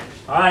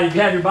All right, if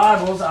you have your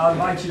Bibles, I'll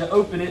invite you to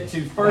open it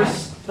to 1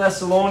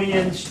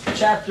 Thessalonians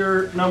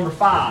chapter number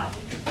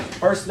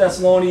 5. 1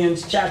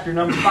 Thessalonians chapter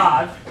number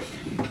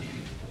 5.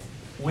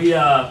 We've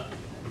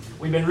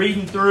been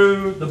reading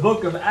through the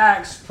book of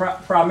Acts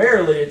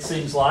primarily, it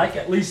seems like,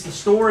 at least the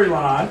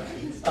storyline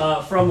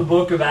from the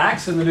book of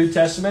Acts in the New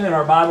Testament in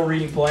our Bible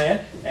reading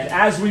plan. And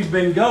as we've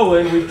been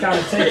going, we've kind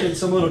of taken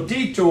some little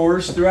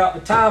detours throughout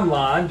the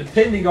timeline,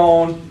 depending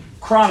on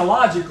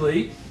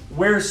chronologically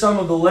where some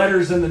of the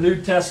letters in the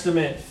New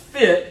Testament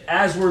fit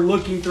as we're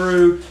looking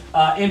through,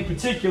 in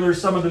particular,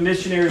 some of the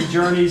missionary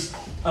journeys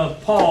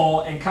of Paul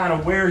and kind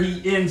of where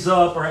he ends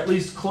up, or at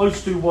least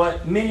close to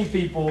what many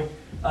people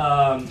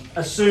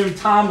assume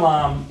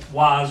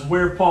timeline-wise,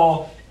 where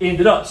Paul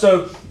ended up.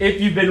 So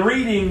if you've been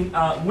reading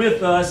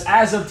with us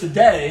as of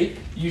today,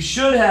 you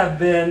should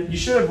have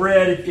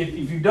read,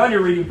 if you've done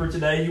your reading for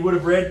today, you would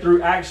have read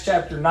through Acts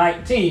chapter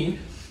 19.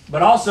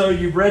 But also,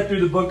 you've read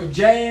through the book of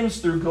James,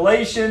 through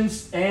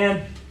Galatians,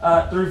 and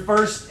through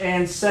 1st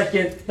and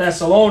 2nd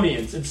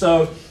Thessalonians. And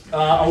so,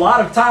 a lot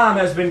of time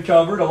has been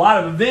covered, a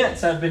lot of events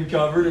have been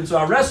covered, and so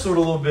I wrestled a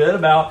little bit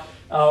about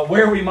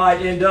where we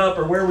might end up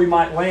or where we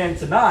might land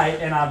tonight,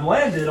 and I've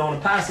landed on a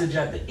passage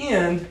at the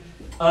end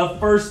of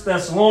 1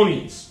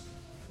 Thessalonians.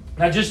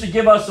 Now, just to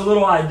give us a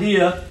little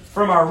idea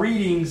from our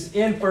readings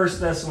in 1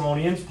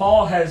 Thessalonians,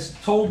 Paul has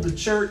told the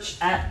church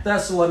at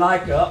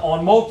Thessalonica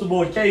on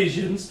multiple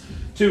occasions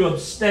to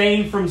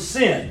abstain from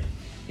sin.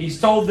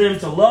 He's told them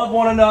to love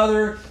one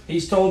another.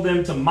 He's told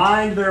them to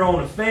mind their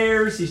own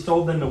affairs. He's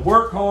told them to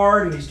work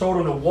hard, and he's told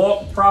them to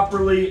walk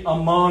properly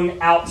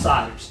among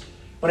outsiders.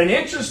 But an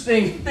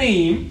interesting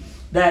theme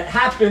that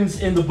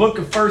happens in the book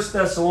of 1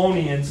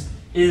 Thessalonians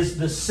is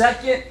the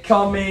second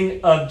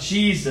coming of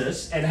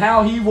Jesus and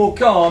how he will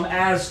come,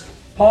 as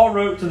Paul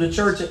wrote to the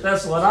church at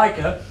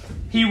Thessalonica,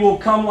 he will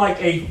come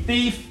like a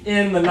thief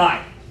in the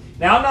night.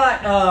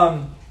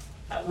 Now,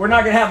 we're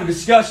not going to have a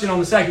discussion on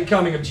the second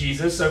coming of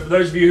Jesus. So for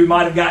those of you who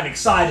might have gotten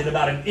excited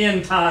about an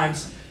end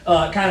times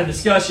kind of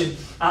discussion,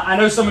 I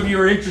know some of you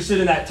are interested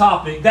in that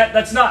topic.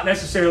 That's not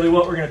necessarily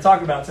what we're going to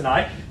talk about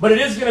tonight, but it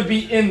is going to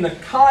be in the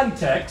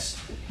context,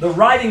 the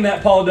writing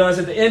that Paul does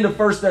at the end of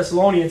 1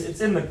 Thessalonians, it's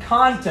in the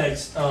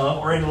context of,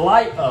 or in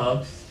light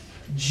of,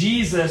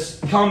 Jesus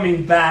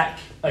coming back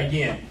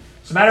again.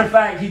 As a matter of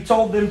fact, he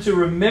told them to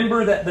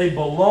remember that they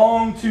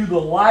belong to the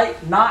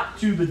light, not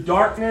to the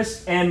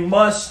darkness, and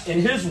must, in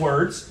his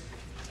words,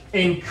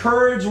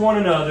 encourage one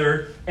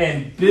another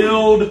and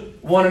build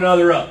one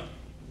another up.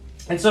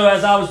 And so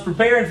as I was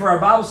preparing for our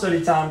Bible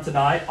study time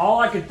tonight, all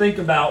I could think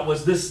about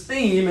was this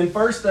theme in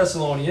 1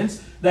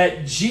 Thessalonians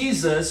that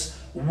Jesus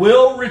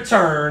will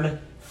return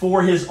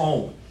for his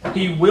own.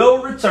 He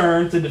will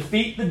return to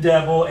defeat the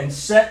devil and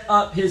set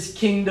up his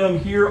kingdom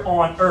here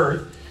on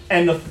earth.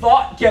 And the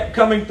thought kept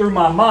coming through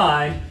my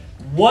mind,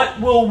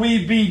 what will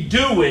we be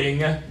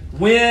doing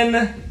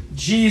when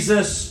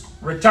Jesus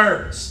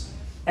returns?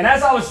 And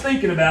as I was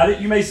thinking about it,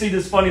 you may see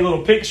this funny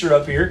little picture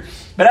up here,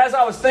 but as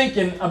I was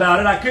thinking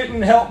about it, I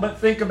couldn't help but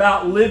think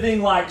about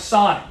living like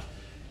Sonic.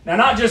 Now,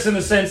 not just in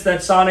the sense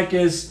that Sonic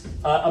is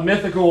a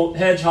mythical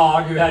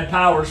hedgehog who had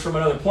powers from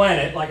another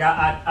planet. Like,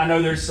 I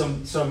know there's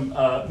some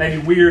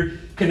maybe weird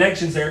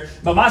connections there.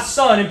 But my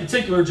son in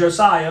particular,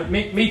 Josiah,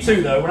 me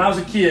too though, when I was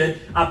a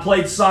kid, I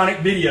played Sonic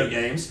video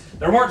games.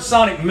 There weren't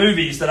Sonic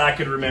movies that I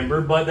could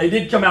remember, but they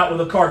did come out with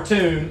a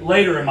cartoon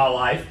later in my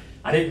life.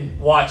 I didn't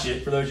watch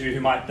it, for those of you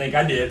who might think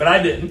I did, but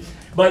I didn't.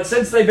 But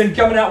since they've been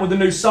coming out with the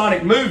new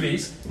Sonic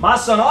movies, my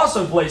son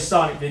also plays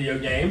Sonic video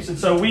games. And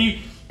so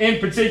we,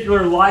 in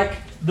particular, like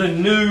the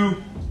new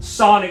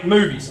Sonic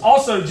movies.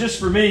 Also, just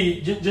for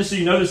me, just so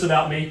you know this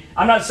about me,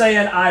 I'm not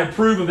saying I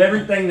approve of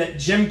everything that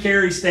Jim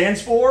Carrey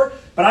stands for,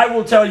 but I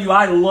will tell you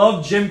I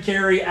love Jim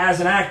Carrey as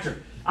an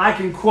actor. I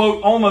can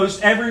quote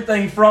almost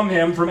everything from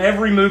him from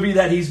every movie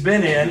that he's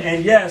been in,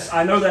 and yes,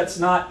 I know that's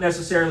not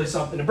necessarily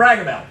something to brag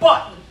about,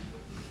 but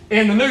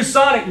in the new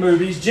Sonic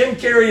movies, Jim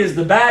Carrey is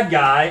the bad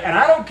guy, and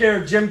I don't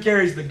care if Jim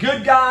Carrey's the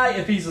good guy,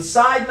 if he's a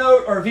side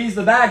note, or if he's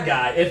the bad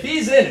guy. If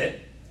he's in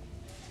it,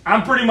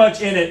 I'm pretty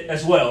much in it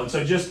as well. And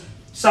so just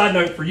side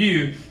note for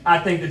you, I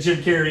think that Jim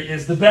Carrey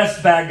is the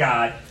best bad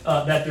guy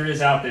that there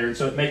is out there. And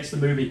so it makes the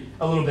movie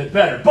a little bit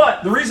better.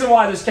 But the reason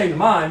why this came to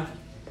mind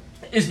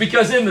is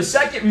because in the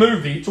second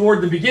movie,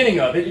 toward the beginning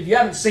of it, if you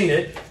haven't seen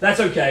it, that's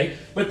okay.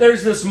 But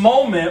there's this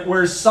moment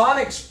where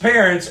Sonic's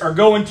parents are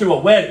going to a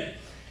wedding.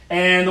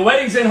 And the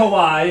wedding's in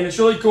Hawaii, and it's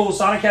really cool.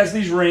 Sonic has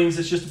these rings.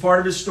 It's just a part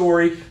of his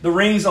story. The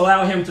rings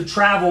allow him to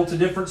travel to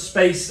different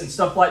space and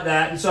stuff like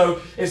that. And so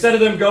instead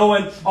of them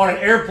going on an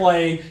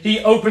airplane,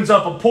 he opens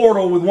up a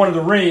portal with one of the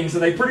rings,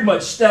 and they pretty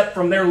much step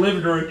from their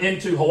living room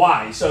into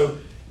Hawaii. So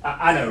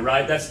I know,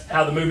 right? That's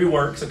how the movie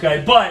works,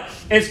 okay? But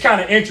it's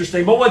kind of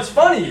interesting. But what's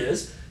funny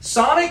is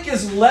Sonic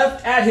is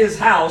left at his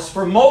house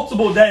for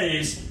multiple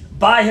days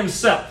by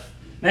himself.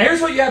 Now, here's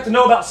what you have to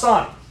know about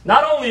Sonic.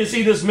 Not only is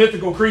he this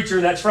mythical creature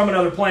that's from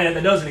another planet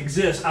that doesn't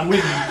exist, I'm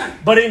with you,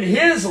 but in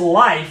his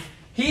life,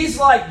 he's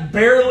like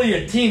barely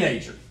a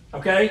teenager,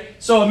 okay?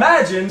 So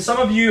imagine, some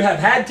of you have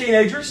had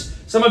teenagers,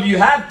 Some of you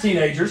have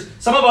teenagers.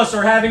 Some of us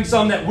are having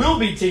some that will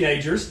be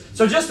teenagers.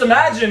 So just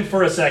imagine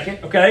for a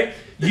second, okay?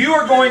 You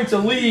are going to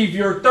leave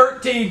your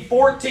 13,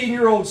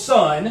 14-year-old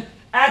son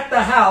at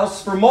the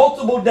house for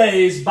multiple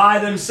days by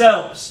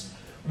themselves.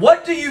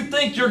 What do you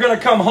think you're going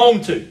to come home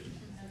to?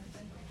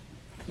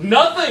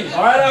 Nothing.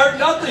 All right, I heard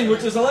nothing,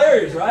 which is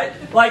hilarious, right?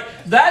 Like,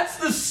 that's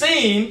the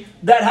scene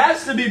that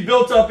has to be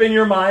built up in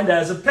your mind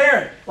as a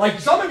parent. Like,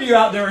 some of you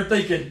out there are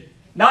thinking,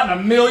 not in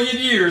a million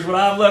years would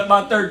I have left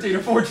my 13 or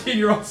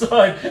 14-year-old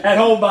son at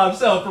home by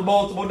himself for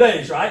multiple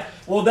days, right?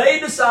 Well, they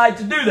decide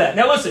to do that.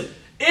 Now, listen,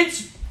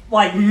 it's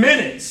like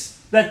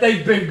minutes that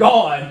they've been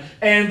gone,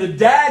 and the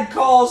dad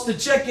calls to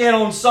check in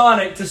on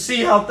Sonic to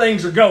see how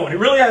things are going. It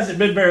really hasn't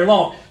been very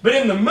long. But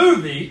in the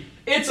movie,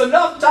 it's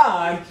enough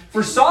time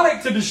for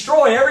Sonic to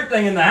destroy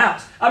everything in the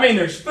house. I mean,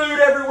 there's food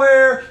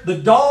everywhere. The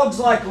dog's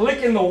like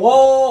licking the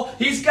wall.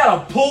 He's got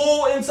a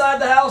pool inside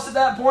the house at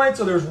that point,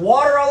 so there's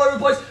water all over the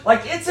place.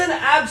 Like, it's an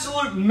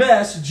absolute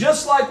mess,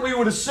 just like we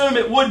would assume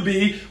it would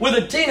be with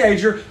a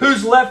teenager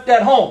who's left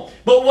at home.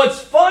 But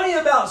what's funny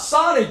about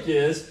Sonic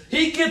is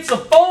he gets a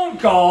phone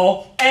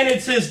call, and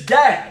it's his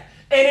dad.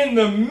 And in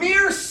the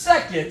mere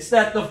seconds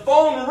that the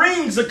phone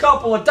rings a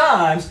couple of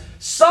times,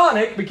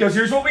 Sonic, because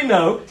here's what we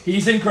know,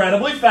 he's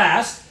incredibly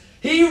fast.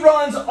 He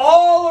runs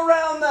all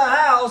around the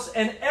house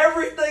and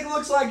everything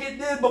looks like it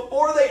did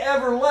before they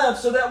ever left,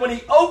 so that when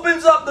he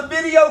opens up the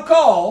video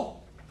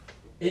call,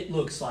 it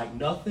looks like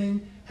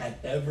nothing had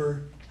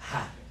ever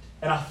happened.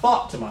 And I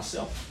thought to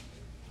myself,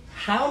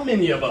 how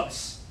many of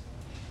us,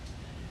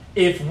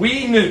 if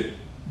we knew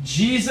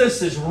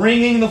Jesus is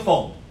ringing the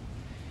phone,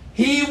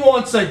 He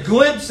wants a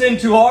glimpse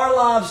into our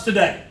lives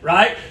today,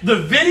 right?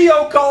 The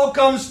video call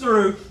comes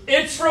through.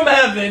 It's from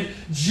heaven.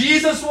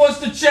 Jesus wants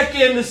to check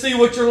in to see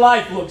what your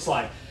life looks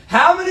like.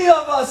 How many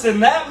of us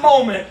in that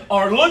moment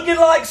are looking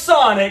like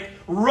Sonic,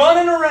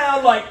 running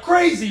around like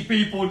crazy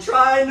people,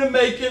 trying to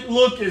make it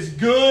look as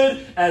good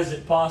as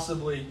it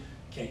possibly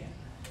can?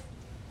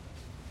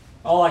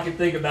 All I could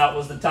think about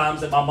was the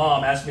times that my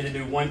mom asked me to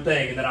do one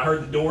thing, and then I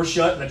heard the door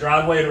shut in the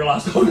driveway and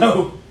realized, oh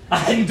no, I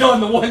hadn't done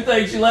the one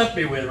thing she left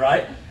me with,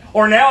 right?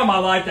 Or now in my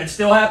life that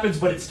still happens,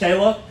 but it's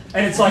Kayla.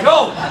 And it's like,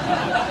 oh,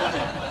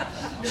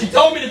 she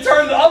told me to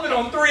turn the oven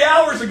on 3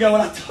 hours ago,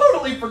 and I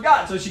totally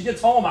forgot. So she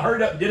gets home, I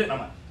hurried up and did it, and I'm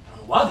like, I don't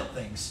know why that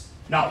thing's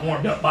not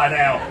warmed up by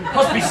now.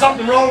 Must be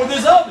something wrong with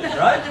this oven,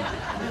 right?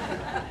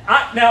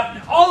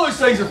 Now, all those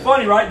things are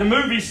funny, right? The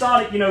movie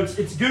Sonic,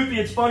 it's goofy,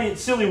 it's funny,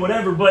 it's silly,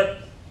 whatever,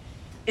 but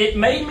it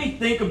made me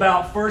think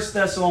about 1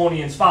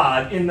 Thessalonians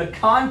 5 in the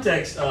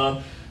context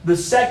of the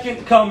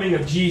second coming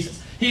of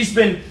Jesus.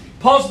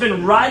 Paul's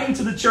been writing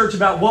to the church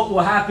about what will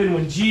happen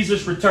when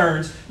Jesus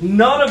returns.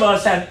 None of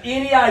us have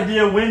any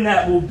idea when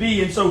that will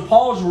be. And so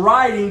Paul's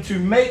writing to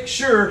make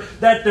sure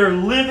that they're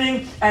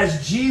living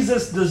as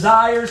Jesus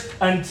desires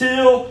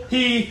until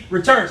He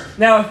returns.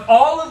 Now, if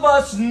all of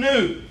us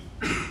knew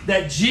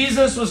that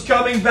Jesus was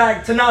coming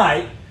back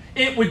tonight,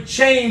 it would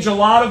change a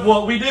lot of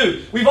what we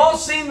do. We've all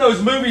seen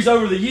those movies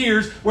over the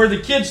years where the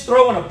kids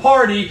throwing a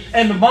party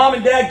and the mom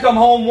and dad come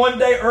home one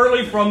day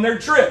early from their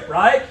trip,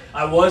 right?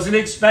 I wasn't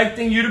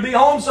expecting you to be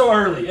home so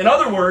early. In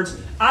other words,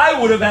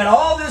 I would have had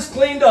all this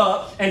cleaned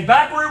up and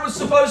back where it was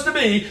supposed to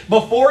be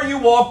before you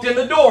walked in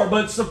the door.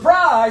 But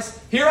surprise,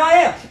 here I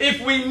am. If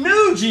we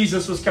knew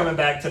Jesus was coming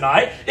back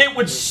tonight, it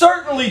would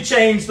certainly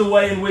change the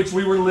way in which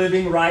we were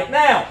living right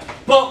now.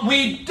 But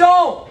we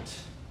don't.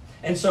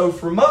 And so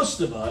for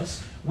most of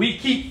us, we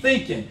keep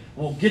thinking,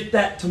 we'll get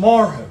that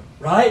tomorrow,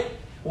 right?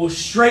 We'll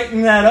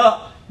straighten that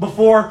up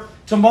before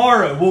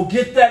tomorrow. We'll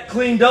get that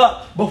cleaned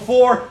up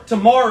before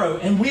tomorrow.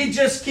 And we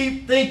just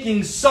keep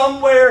thinking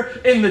somewhere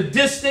in the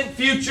distant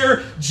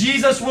future,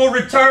 Jesus will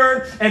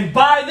return, and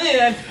by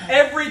then,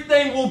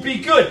 everything will be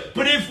good.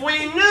 But if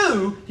we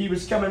knew He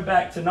was coming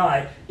back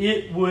tonight,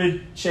 it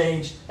would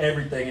change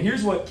everything. And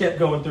here's what kept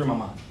going through my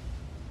mind.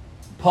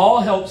 Paul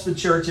helps the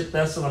church at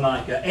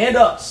Thessalonica and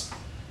us.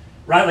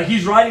 Right? Like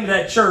he's writing to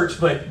that church,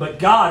 but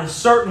God is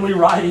certainly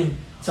writing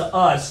to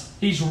us.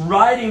 He's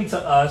writing to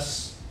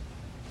us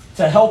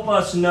to help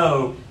us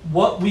know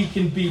what we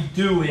can be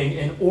doing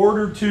in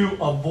order to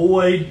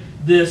avoid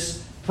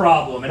this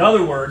problem. In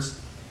other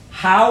words,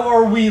 how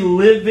are we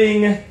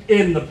living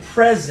in the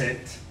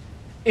present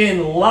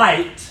in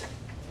light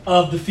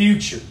of the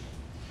future?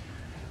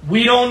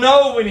 We don't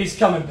know when He's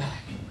coming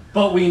back,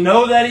 but we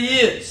know that He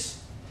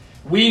is.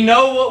 We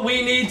know what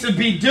we need to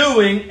be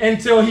doing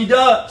until He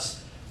does.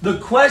 The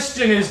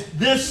question is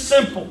this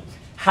simple.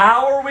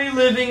 How are we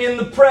living in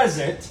the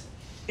present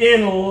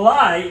in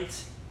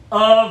light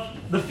of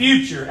the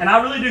future? And I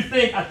really do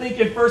think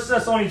in 1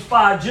 Thessalonians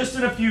 5, just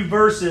in a few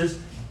verses,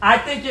 I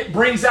think it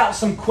brings out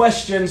some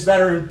questions that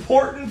are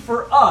important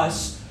for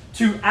us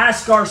to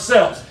ask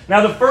ourselves.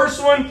 Now, the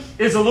first one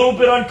is a little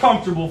bit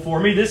uncomfortable for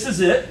me. This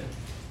is it.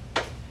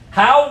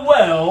 How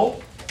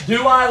well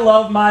do I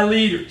love my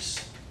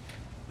leaders?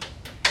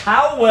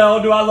 How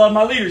well do I love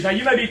my leaders? Now,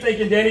 you may be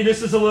thinking, Danny,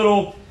 this is a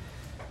little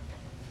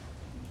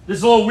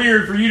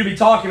weird for you to be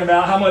talking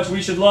about how much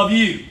we should love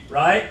you,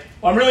 right?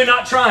 Well, I'm really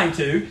not trying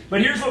to,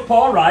 but here's what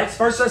Paul writes,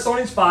 1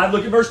 Thessalonians 5,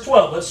 look at verse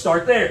 12. Let's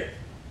start there.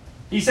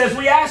 He says,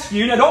 we ask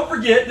you, now don't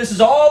forget, this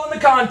is all in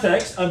the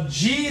context of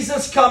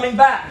Jesus coming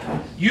back.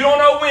 You don't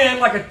know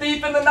when, like a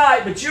thief in the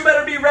night, but you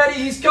better be ready,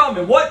 He's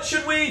coming. What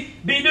should we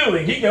be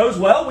doing? He goes,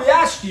 well, we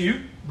ask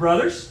you,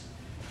 brothers,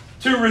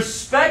 to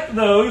respect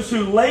those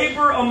who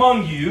labor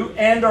among you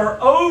and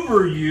are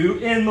over you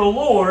in the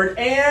Lord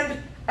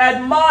and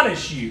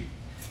admonish you.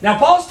 Now,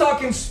 Paul's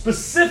talking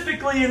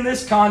specifically in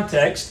this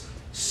context,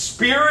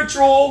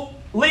 spiritual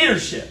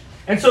leadership.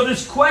 And so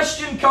this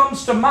question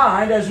comes to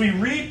mind as we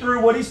read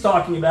through what he's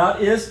talking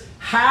about is,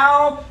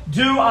 how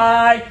do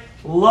I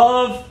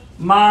love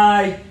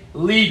my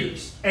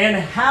leaders? And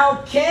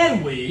how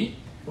can we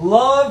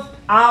love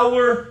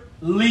our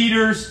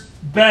leaders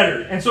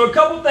better? And so a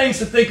couple things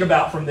to think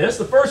about from this.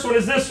 The first one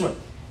is this one.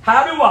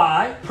 How do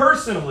I,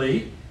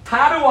 personally,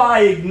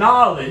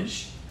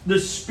 acknowledge the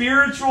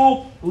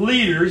spiritual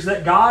leaders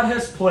that God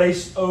has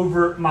placed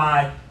over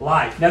my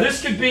life? Now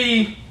this could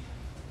be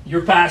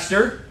your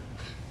pastor.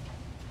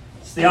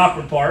 It's the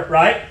awkward part,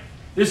 right?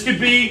 This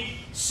could be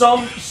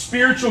some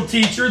spiritual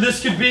teacher.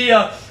 This could be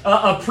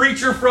a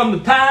preacher from the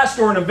past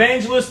or an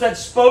evangelist that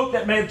spoke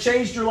that may have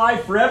changed your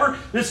life forever.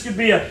 This could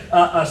be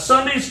a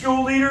Sunday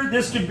school leader.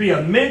 This could be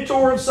a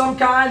mentor of some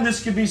kind.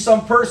 This could be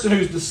some person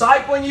who's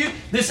discipling you.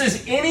 This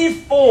is any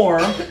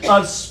form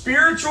of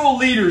spiritual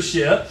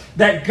leadership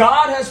that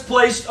God has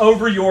placed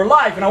over your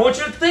life. And I want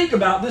you to think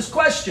about this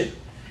question.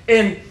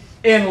 In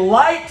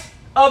light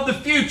of the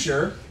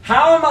future,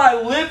 how am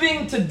I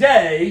living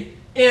today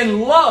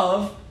in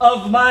love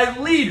of my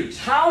leaders?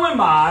 How am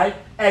I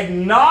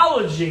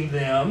acknowledging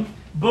them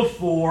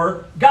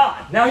before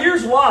God? Now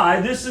here's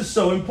why this is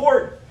so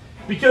important.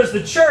 Because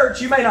the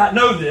church, you may not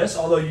know this,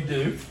 although you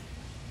do,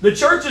 the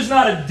church is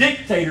not a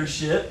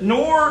dictatorship,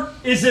 nor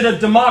is it a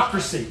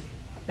democracy.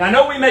 Now I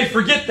know we may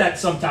forget that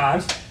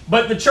sometimes,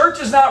 but the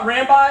church is not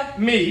ran by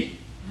me,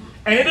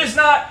 and it is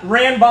not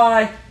ran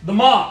by the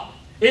mob.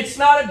 It's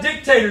not a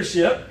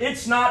dictatorship.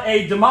 It's not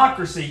a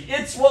democracy.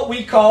 It's what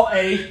we call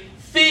a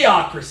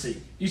theocracy.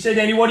 You say,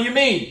 Danny, what do you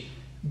mean?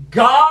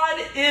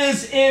 God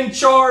is in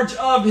charge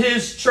of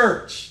His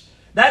church.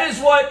 That is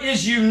what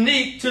is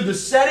unique to the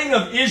setting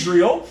of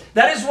Israel.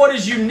 That is what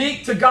is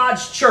unique to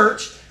God's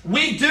church.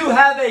 We do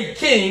have a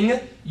king.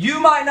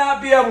 You might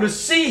not be able to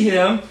see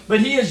him,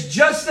 but he is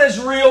just as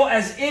real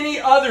as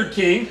any other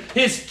king.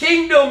 His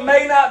kingdom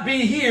may not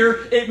be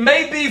here. It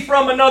may be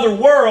from another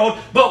world,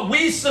 but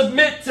we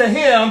submit to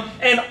him,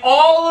 and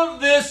all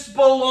of this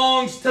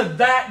belongs to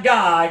that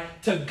guy,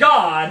 to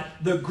God,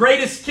 the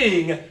greatest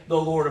king,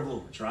 the Lord of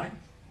Lords, right?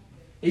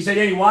 He said,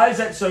 Eddie, why is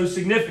that so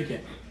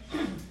significant?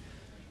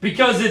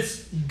 Because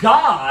it's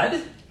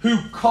God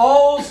who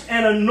calls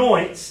and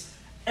anoints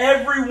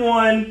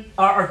everyone,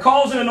 or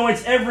calls and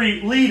anoints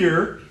every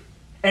leader,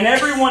 and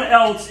everyone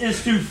else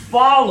is to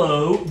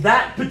follow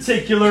that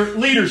particular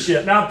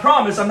leadership. Now, I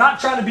promise, I'm not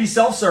trying to be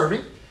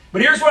self-serving,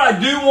 but here's what I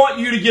do want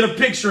you to get a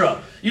picture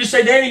of. You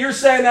say, Danny, you're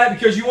saying that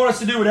because you want us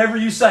to do whatever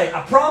you say.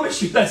 I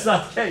promise you that's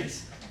not the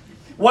case.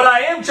 What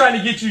I am trying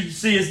to get you to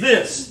see is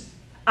this.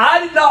 I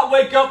did not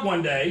wake up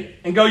one day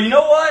and go, you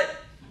know what?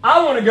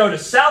 I want to go to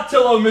South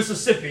Tillow,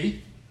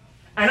 Mississippi,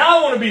 and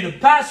I want to be the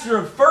pastor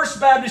of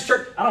First Baptist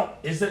Church.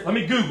 Let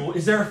me Google.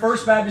 Is there a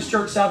First Baptist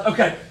Church South?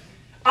 Okay.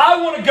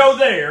 I want to go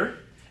there,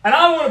 and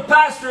I want to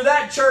pastor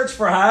that church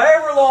for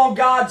however long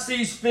God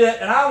sees fit.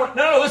 And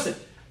no, listen.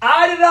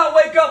 I did not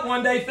wake up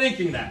one day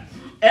thinking that.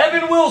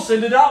 Evan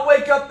Wilson did not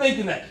wake up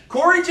thinking that.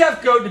 Corey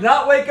Jeffcoat did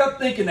not wake up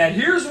thinking that.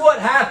 Here's what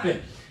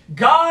happened.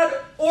 God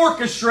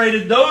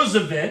orchestrated those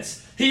events.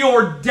 He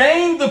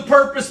ordained the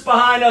purpose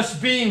behind us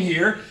being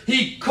here.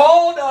 He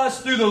called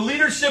us through the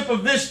leadership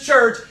of this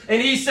church,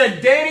 and He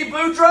said, Danny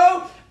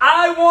Boudreaux,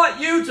 I want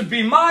you to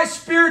be my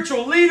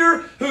spiritual leader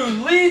who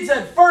leads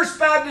at First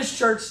Baptist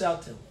Church,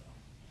 South Tillow.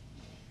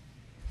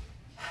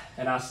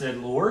 And I said,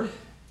 Lord,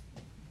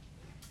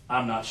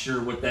 I'm not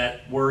sure what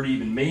that word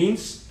even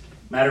means.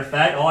 Matter of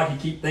fact, all I can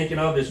keep thinking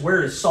of is,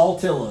 where is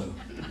Saltillo?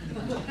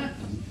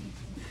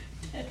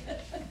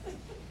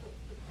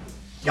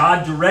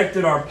 God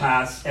directed our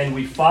paths, and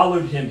we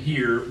followed Him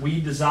here. We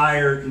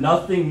desire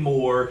nothing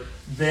more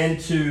than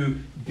to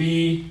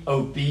be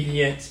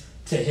obedient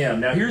to Him.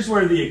 Now, here's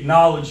where the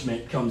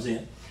acknowledgement comes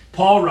in.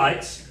 Paul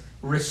writes,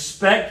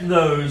 respect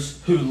those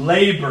who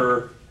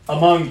labor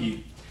among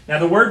you. Now,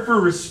 the word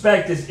for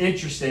respect is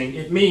interesting.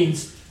 It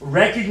means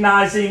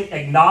recognizing,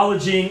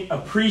 acknowledging,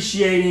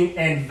 appreciating,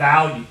 and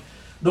value.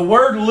 The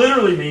word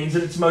literally means,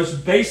 in its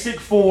most basic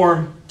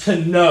form,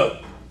 to know.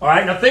 All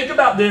right, now think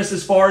about this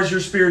as far as your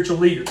spiritual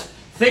leaders.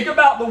 Think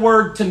about the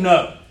word to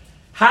know.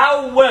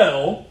 How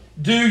well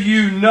do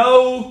you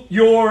know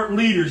your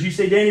leaders? You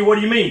say, Danny, what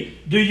do you mean?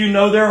 Do you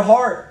know their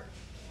heart?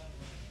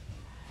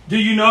 Do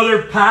you know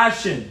their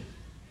passion?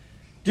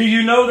 Do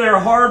you know their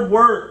hard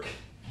work?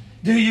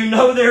 Do you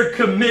know their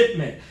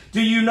commitment?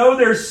 Do you know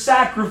their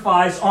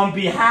sacrifice on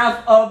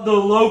behalf of the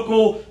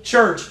local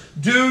church?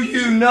 Do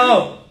you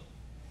know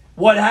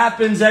what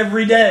happens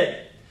every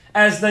day?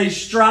 as they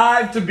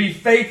strive to be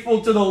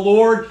faithful to the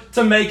Lord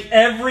to make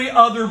every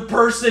other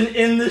person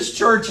in this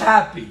church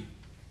happy?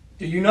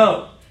 Do you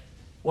know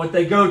what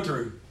they go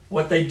through,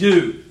 what they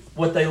do,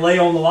 what they lay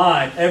on the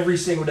line every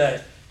single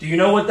day? Do you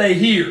know what they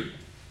hear?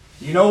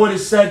 Do you know what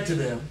is said to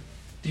them?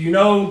 Do you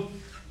know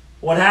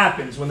what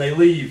happens when they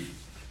leave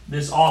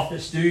this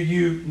office? Do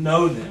you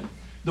know them?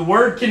 The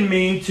word can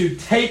mean to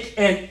take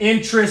an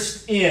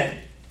interest in.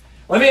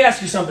 Let me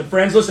ask you something,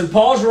 friends. Listen,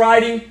 Paul's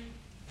writing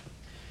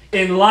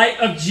in light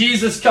of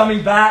Jesus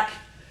coming back.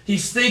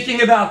 He's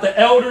thinking about the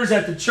elders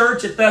at the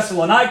church at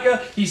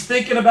Thessalonica. He's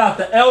thinking about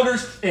the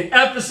elders in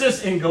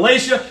Ephesus, in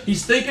Galatia.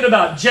 He's thinking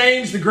about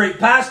James, the great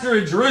pastor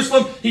in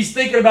Jerusalem. He's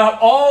thinking about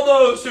all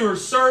those who are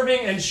serving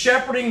and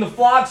shepherding the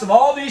flocks of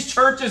all these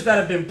churches that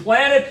have been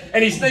planted.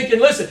 And he's thinking,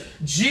 listen,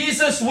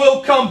 Jesus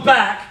will come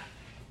back.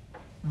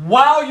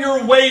 While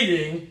you're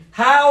waiting,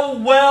 how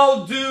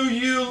well do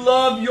you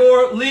love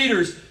your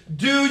leaders?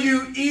 Do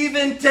you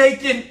even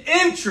take an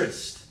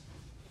interest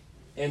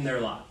in their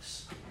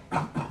lives?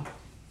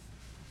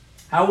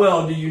 How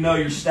well do you know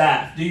your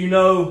staff? Do you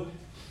know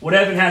what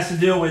Evan has to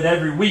deal with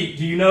every week?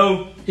 Do you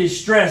know his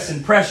stress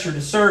and pressure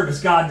to serve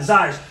as God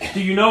desires?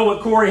 Do you know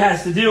what Corey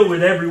has to deal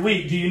with every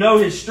week? Do you know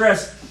his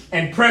stress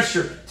and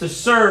pressure to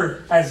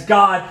serve as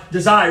God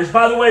desires?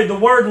 By the way, the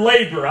word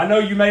labor, I know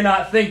you may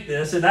not think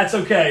this, and that's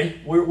okay.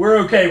 We're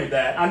okay with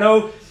that. I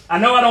know I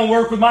don't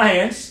work with my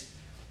hands.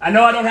 I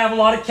know I don't have a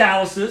lot of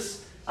calluses.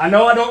 I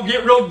know I don't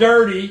get real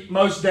dirty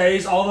most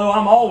days, although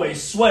I'm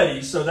always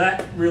sweaty, so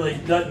that really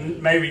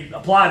doesn't maybe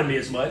apply to me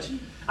as much.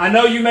 I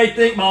know you may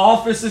think my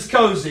office is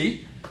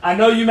cozy. I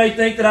know you may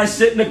think that I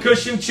sit in a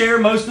cushioned chair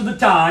most of the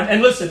time.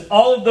 And listen,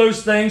 all of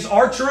those things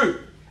are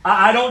true.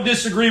 I don't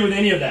disagree with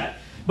any of that.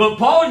 But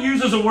Paul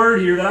uses a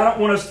word here that I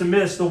don't want us to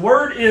miss. The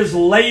word is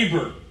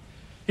labor.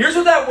 Here's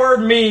what that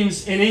word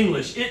means in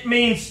English. It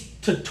means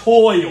to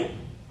toil.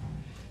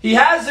 He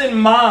has in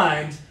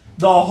mind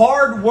the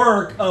hard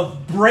work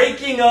of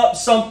breaking up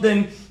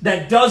something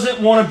that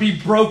doesn't want to be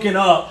broken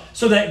up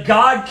so that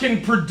God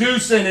can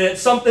produce in it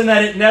something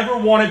that it never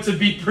wanted to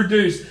be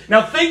produced.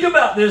 Now think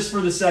about this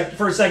for a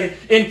second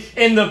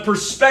in the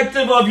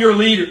perspective of your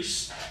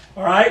leaders.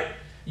 All right?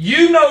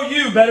 You know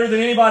you better than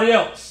anybody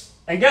else.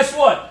 And guess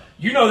what?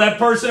 You know that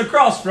person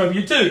across from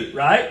you too,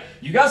 right?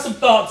 You got some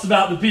thoughts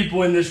about the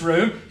people in this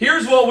room.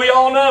 Here's what we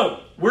all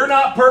know. We're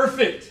not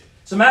perfect.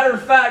 As a matter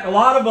of fact, a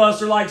lot of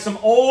us are like some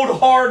old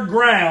hard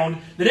ground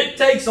that it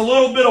takes a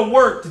little bit of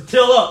work to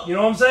till up. You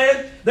know what I'm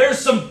saying? There's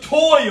some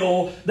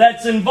toil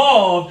that's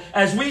involved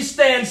as we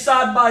stand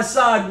side by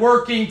side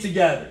working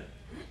together.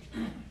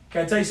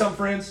 Can I tell you something,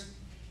 friends?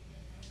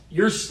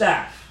 Your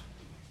staff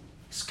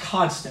is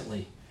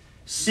constantly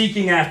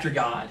seeking after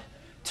God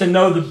to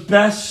know the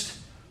best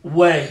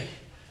way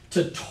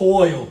to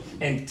toil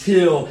and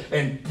till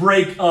and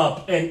break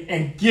up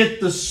and get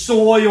the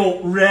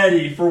soil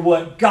ready for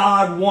what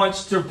God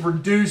wants to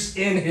produce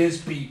in His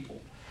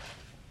people.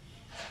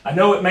 I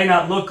know it may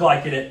not look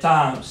like it at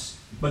times,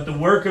 but the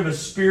work of a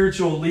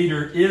spiritual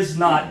leader is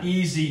not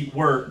easy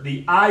work.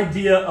 The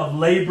idea of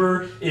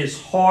labor is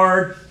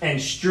hard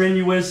and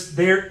strenuous.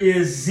 There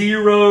is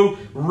zero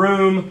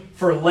room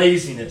for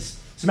laziness.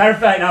 As a matter of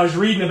fact, I was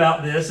reading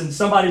about this, and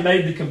somebody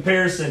made the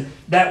comparison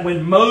that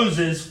when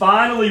Moses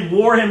finally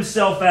wore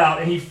himself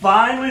out and he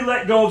finally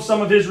let go of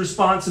some of his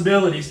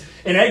responsibilities,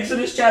 in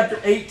Exodus chapter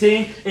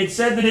 18, it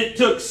said that it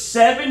took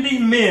 70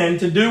 men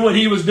to do what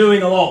he was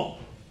doing alone.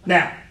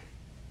 Now,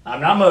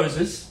 I'm not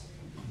Moses.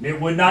 It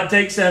would not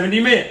take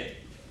 70 men.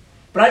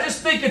 But I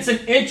just think it's an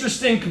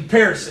interesting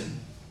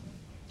comparison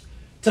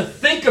to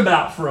think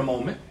about for a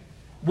moment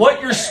what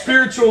your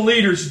spiritual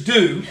leaders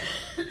do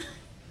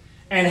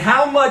and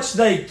how much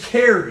they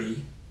carry,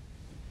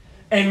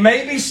 and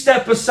maybe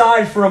step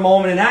aside for a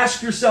moment and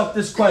ask yourself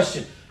this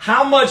question.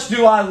 How much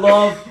do I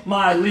love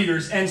my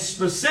leaders? And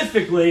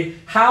specifically,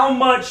 how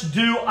much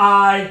do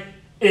I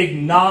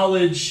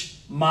acknowledge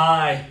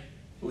my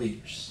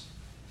leaders?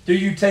 Do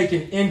you take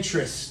an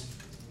interest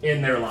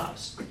in their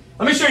lives?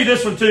 Let me show you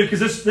this one too,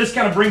 because this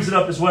kind of brings it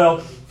up as well.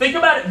 Think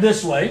about it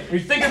this way. When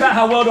you think about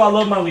how well do I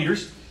love my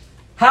leaders,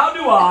 how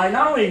do I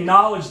not only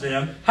acknowledge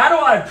them, how do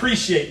I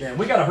appreciate them?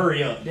 We got to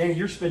hurry up. Danny,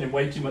 you're spending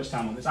way too much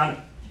time on this. I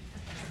know.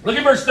 Look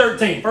at verse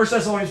 13. 1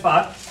 Thessalonians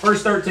 5,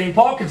 verse 13.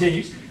 Paul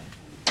continues.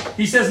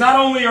 He says, not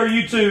only are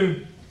you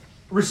to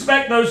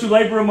respect those who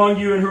labor among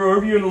you and who are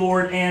over you in the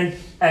Lord and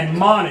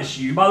admonish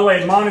you. By the way,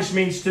 admonish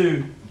means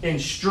to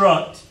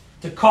instruct,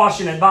 to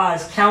caution,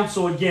 advise,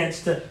 counsel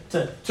against,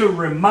 to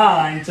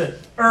remind, to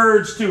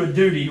urge to a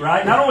duty,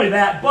 right? Not only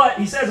that, but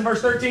he says in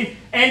verse 13,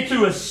 and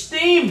to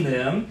esteem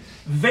them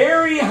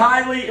very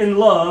highly in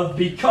love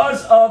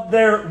because of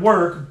their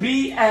work.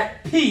 Be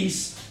at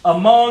peace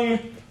among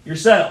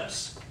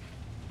yourselves.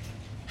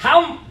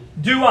 How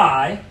do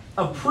I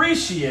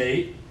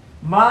appreciate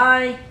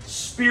my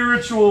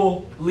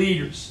spiritual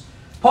leaders?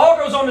 Paul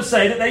goes on to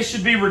say that they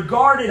should be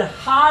regarded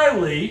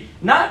highly,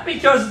 not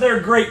because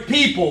they're great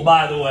people,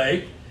 by the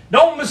way.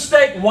 Don't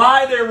mistake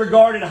why they're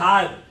regarded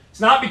highly.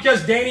 It's not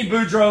because Danny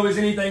Boudreaux is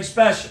anything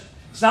special.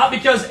 It's not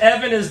because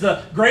Evan is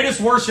the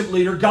greatest worship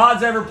leader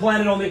God's ever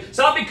planted on the... It's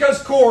not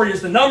because Corey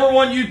is the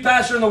 #1 youth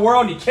pastor in the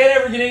world and he can't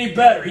ever get any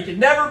better. He can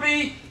never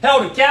be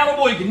held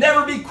accountable. He can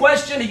never be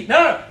questioned.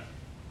 No.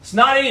 It's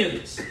not any of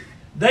this.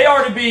 They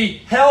are to be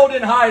held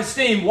in high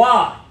esteem.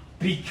 Why?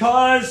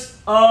 Because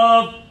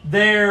of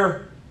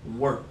their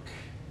work.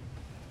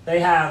 They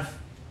have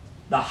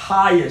the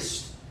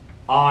highest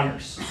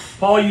honors.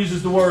 Paul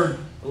uses the word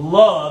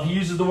love. He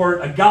uses the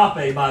word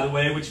agape, by the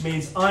way, which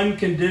means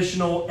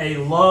unconditional, a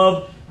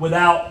love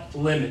without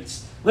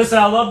limits. Listen,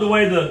 I love the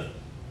way the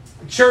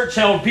church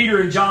held Peter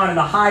and John in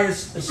the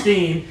highest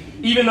esteem,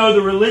 even though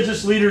the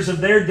religious leaders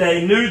of their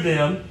day knew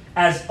them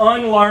as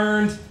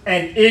unlearned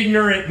and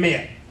ignorant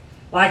men.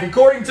 Like,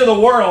 according to the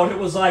world, it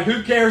was like,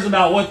 who cares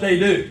about what they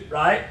do,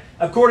 right?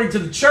 According to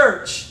the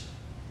church,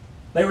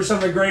 they were some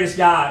of the greatest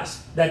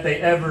guys that they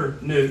ever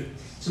knew.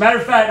 As a matter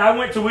of fact, I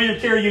went to William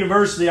Carey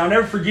University. I'll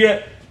never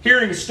forget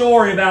hearing a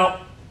story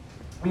about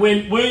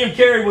when William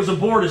Carey was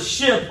aboard a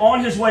ship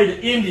on his way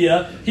to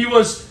India. He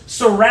was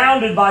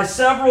surrounded by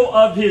several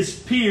of his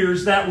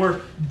peers that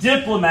were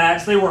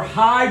diplomats. They were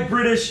high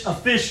British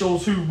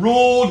officials who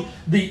ruled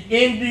the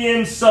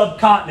Indian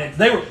subcontinent.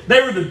 They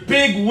were the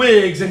big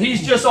wigs, and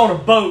he's just on a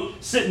boat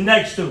sitting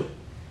next to him.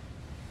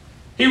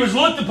 He was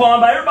looked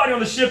upon by everybody on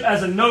the ship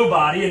as a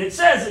nobody, and it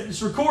says,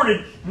 it's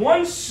recorded,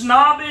 one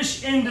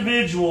snobbish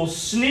individual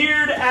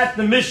sneered at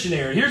the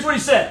missionary. Here's what he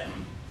said.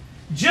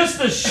 "Just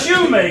a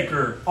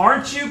shoemaker,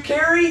 aren't you,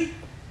 Carey?"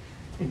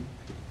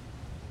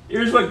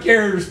 Here's what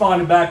Carey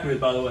responded back with,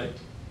 by the way.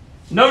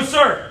 "No,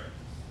 sir.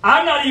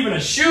 I'm not even a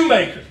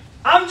shoemaker.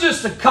 I'm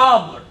just a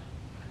cobbler.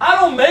 I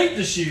don't make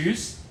the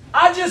shoes.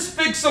 I just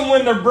fix them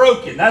when they're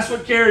broken." That's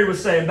what Carey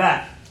was saying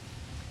back.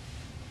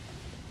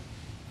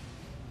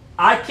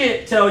 I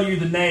can't tell you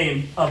the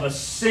name of a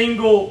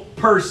single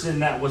person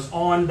that was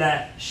on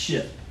that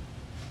ship,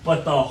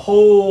 but the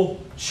whole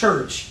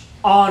church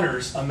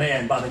honors a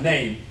man by the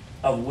name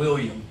of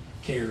William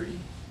Carey. You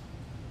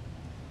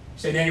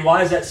say, "Danny,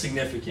 why is that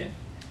significant?"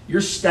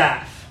 Your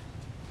staff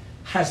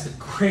has the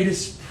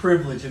greatest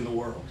privilege in the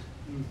world.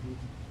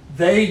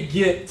 They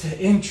get to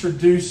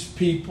introduce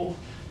people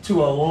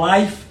to a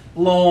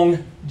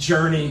lifelong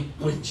journey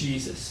with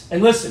Jesus.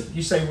 And listen,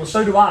 you say, "Well,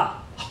 so do I."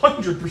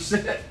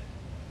 100%.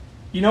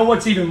 You know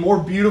what's even more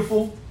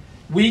beautiful?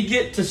 We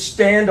get to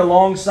stand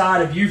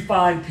alongside of you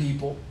fine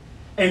people,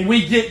 and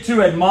we get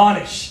to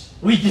admonish.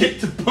 We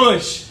get to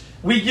push.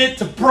 We get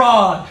to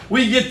prod.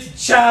 We get to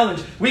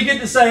challenge. We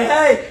get to say,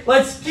 "Hey,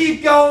 let's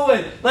keep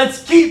going.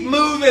 Let's keep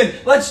moving.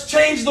 Let's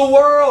change the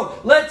world.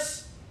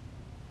 Let's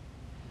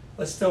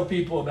tell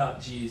people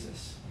about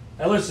Jesus."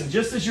 Now listen,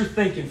 just as you're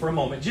thinking for a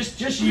moment,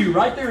 just you,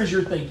 right there as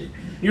you're thinking.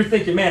 You're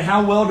thinking, "Man,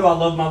 how well do I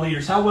love my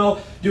leaders? How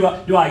well do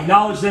I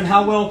acknowledge them?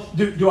 How well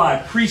do I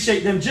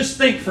appreciate them?" Just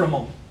think for a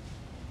moment.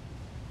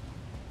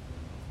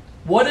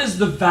 What is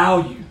the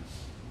value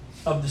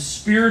of the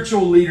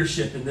spiritual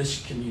leadership in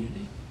this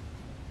community?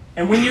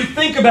 And when you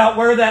think about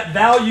where that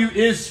value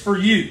is for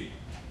you,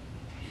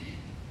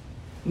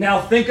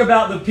 now think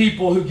about the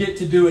people who get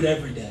to do it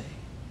every day.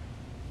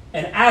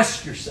 And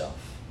ask yourself,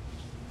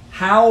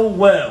 how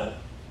well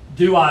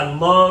do I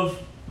love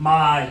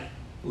my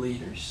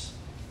leaders?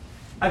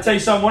 I tell you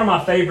something, one of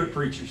my favorite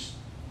preachers.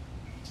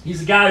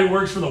 He's a guy who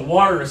works for the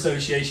Water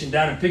Association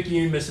down in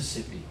Picayune,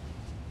 Mississippi.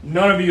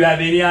 None of you have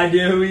any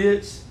idea who he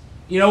is.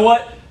 You know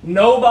what?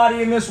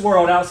 Nobody in this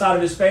world outside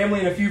of his family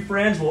and a few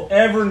friends will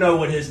ever know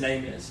what his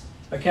name is.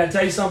 But can I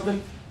tell you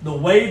something? The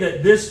way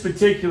that this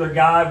particular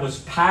guy was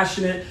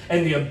passionate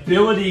and the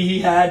ability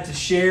he had to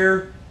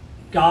share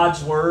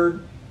God's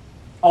Word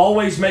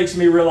always makes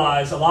me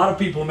realize a lot of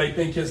people may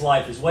think his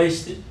life is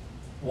wasted.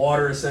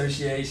 Water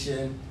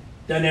Association,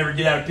 doesn't ever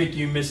get out of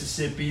Picayune,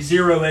 Mississippi,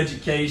 zero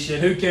education.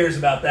 Who cares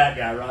about that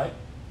guy, right?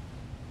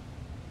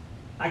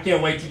 I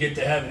can't wait to get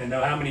to heaven and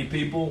know how many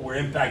people were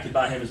impacted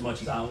by him as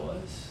much as I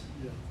was.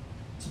 Yeah.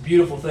 It's a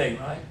beautiful thing,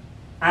 right?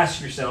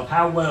 Ask yourself,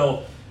 how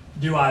well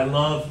do I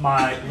love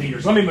my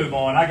leaders? Let me move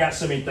on. I got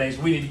so many things.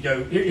 We need to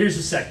go. Here's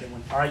the second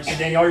one. All right, so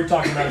Danny, all you're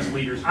talking about is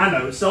leaders. I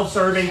know, it's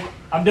self-serving.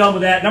 I'm done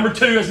with that. Number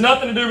 2 has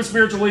nothing to do with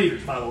spiritual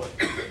leaders, by the way.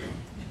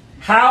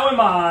 How am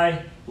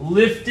I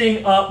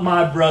lifting up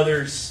my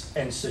brothers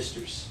and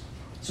sisters?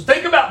 So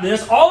think about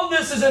this. All of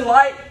this is in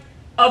light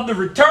of the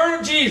return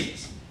of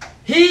Jesus.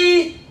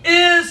 He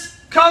is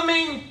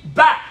coming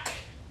back.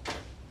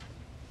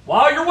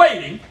 While you're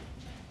waiting,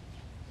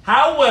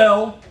 how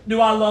well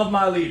do I love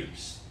my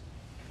leaders?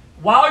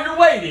 While you're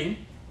waiting,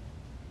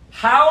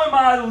 how am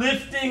I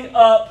lifting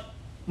up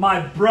my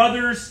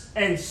brothers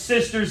and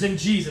sisters in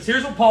Jesus?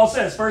 Here's what Paul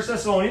says, 1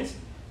 Thessalonians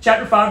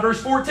chapter 5,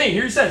 verse 14.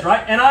 Here he says,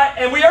 right?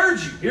 And we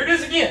urge you. Here it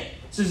is again.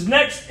 It's his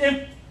next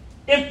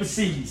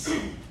emphasis.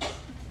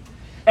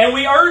 "And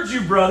we urge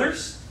you,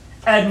 brothers,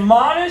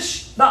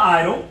 admonish the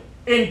idle,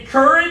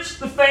 encourage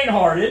the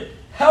faint-hearted,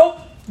 help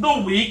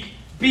the weak,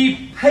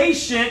 be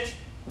patient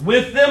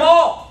with them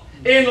all."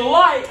 In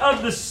light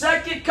of the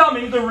second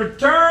coming, the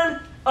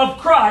return of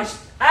Christ,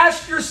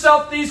 ask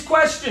yourself these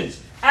questions.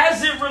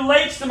 As it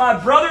relates to my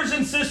brothers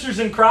and sisters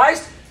in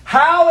Christ,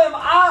 how am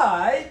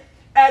I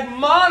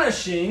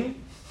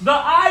admonishing the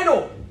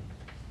idle?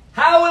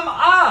 How am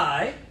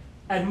I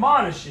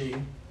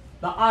admonishing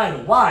the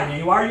idle? Why,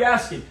 Danny? Why are you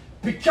asking?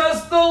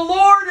 Because the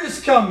Lord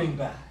is coming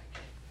back.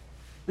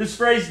 This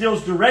phrase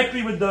deals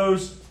directly with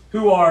those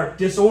who are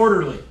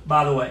disorderly,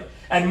 by the way.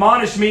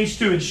 Admonish means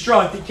to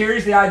instruct. It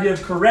carries the idea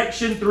of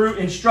correction through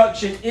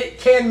instruction. It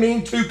can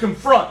mean to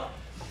confront.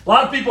 A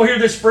lot of people hear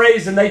this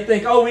phrase and they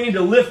think, oh, we need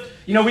to lift,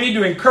 we need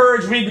to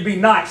encourage, we need to be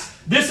nice.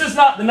 This is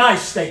not the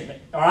nice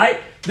statement, all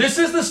right? This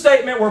is the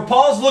statement where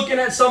Paul's looking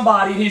at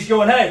somebody and he's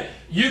going, hey,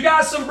 you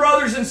got some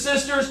brothers and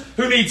sisters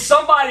who need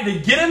somebody to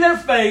get in their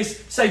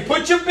face, say,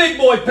 put your big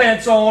boy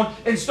pants on,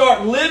 and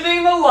start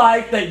living the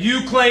life that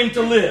you claim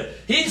to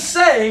live. He's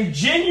saying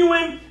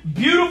genuine,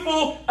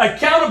 beautiful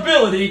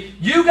accountability.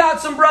 You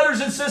got some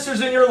brothers and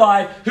sisters in your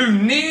life who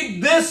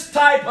need this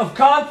type of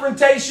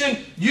confrontation.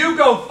 You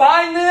go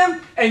find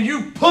them and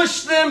you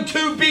push them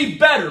to be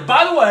better.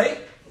 By the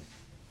way,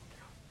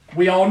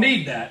 we all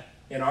need that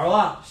in our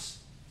lives.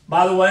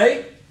 By the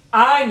way,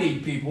 I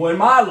need people in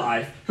my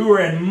life who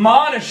are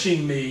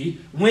admonishing me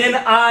when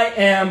I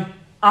am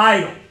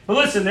idle. But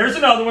listen, there's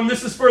another one.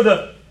 This is for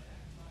the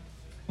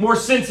more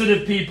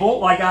sensitive people,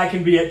 like I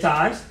can be at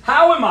times.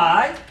 How am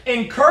I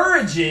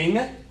encouraging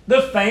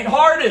the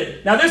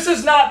faint-hearted? Now, this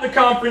is not the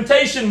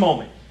confrontation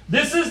moment.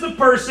 This is the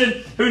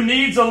person who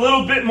needs a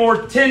little bit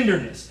more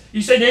tenderness.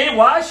 You say, Danny,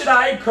 why should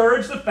I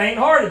encourage the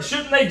faint-hearted?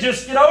 Shouldn't they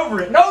just get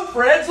over it? No,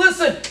 friends,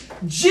 listen.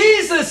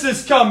 Jesus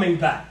is coming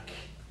back.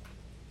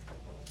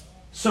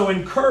 So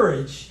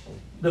encourage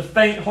the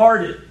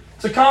faint-hearted.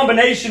 It's a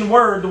combination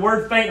word, the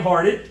word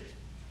faint-hearted.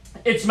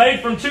 It's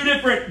made from two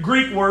different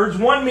Greek words.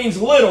 One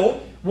means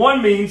little,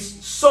 one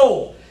means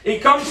soul.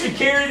 It comes to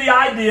carry the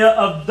idea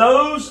of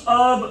those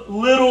of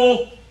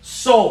little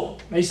soul.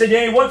 Now you say,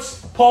 Danny,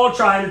 what's Paul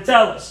trying to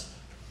tell us?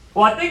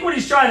 Well, I think what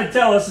he's trying to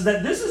tell us is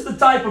that this is the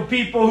type of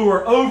people who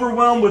are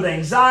overwhelmed with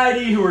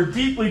anxiety, who are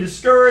deeply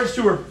discouraged,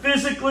 who are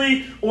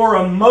physically or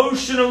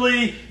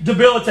emotionally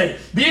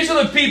debilitated. These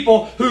are the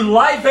people who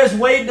life has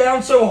weighed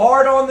down so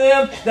hard on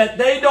them that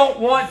they don't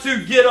want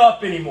to get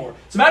up anymore.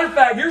 As a matter of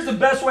fact, here's the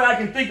best way I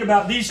can think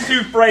about these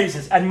two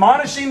phrases: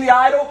 admonishing the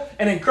idle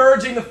and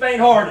encouraging the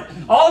faint-hearted.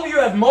 All of you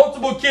have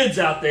multiple kids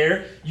out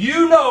there.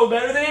 You know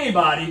better than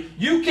anybody,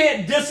 you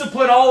can't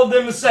discipline all of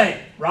them the same,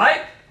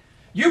 right?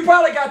 You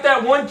probably got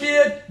that one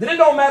kid that it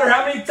don't matter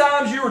how many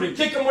times you were to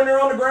kick them when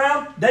they're on the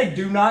ground, they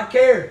do not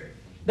care.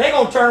 They're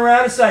going to turn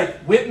around and say,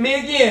 whip me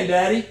again,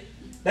 Daddy.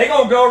 They're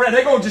going to go around,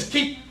 they're going to just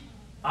keep,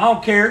 I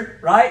don't care,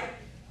 right?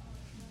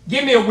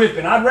 Give me a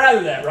whipping. I'd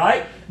rather that,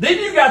 right? Then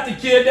you got the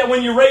kid that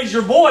when you raise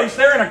your voice,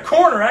 they're in a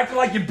corner acting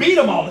like you beat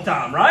them all the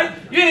time, right?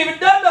 You ain't even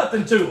done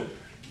nothing to them.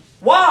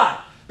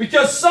 Why?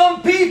 Because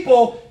some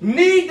people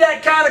need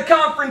that kind of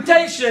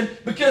confrontation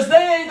because they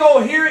ain't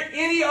going to hear it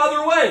any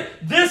other way.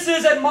 This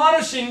is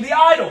admonishing the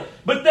idle.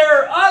 But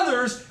there are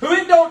others who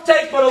it don't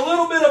take but a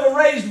little bit of a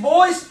raised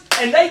voice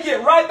and they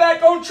get right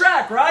back on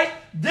track, right?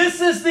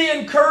 This is the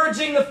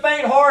encouraging the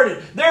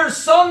faint-hearted. There are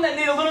some that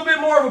need a little bit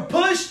more of a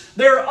push.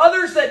 There are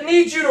others that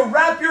need you to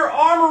wrap your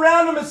arm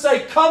around them and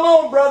say, come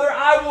on, brother,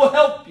 I will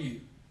help you.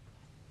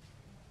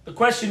 The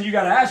question you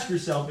got to ask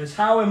yourself is,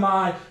 how am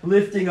I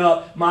lifting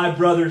up my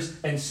brothers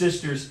and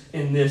sisters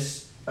in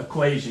this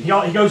equation?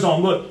 He goes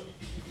on, look,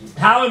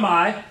 how am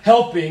I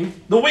helping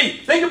the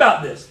weak? Think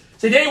about this.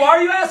 Say, Danny, why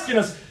are you asking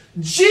us?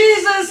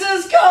 Jesus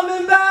is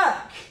coming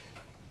back.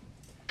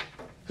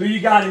 Who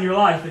you got in your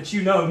life that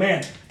you know,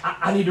 man,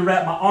 I need to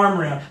wrap my arm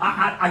around.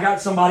 I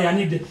got somebody I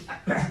need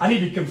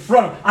to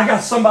confront. I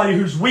got somebody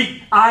who's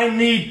weak. I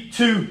need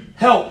to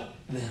help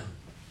them.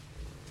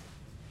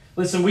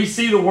 Listen, we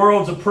see the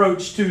world's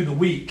approach to the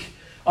weak.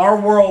 Our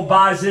world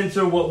buys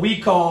into what we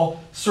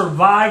call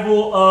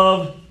survival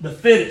of the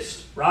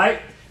fittest,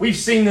 right? We've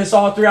seen this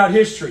all throughout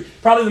history.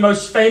 Probably the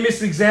most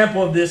famous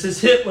example of this is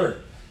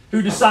Hitler,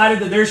 who decided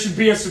that there should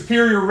be a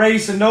superior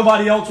race and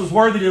nobody else was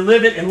worthy to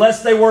live it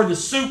unless they were the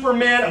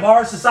supermen of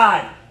our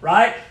society,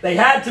 right? They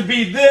had to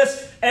be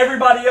this.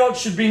 Everybody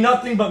else should be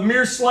nothing but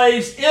mere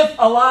slaves, if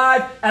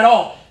alive at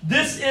all.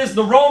 This is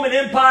the Roman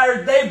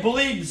Empire. They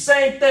believed the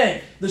same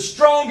thing. The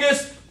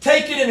strongest,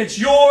 take it and it's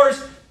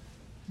yours.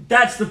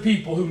 That's the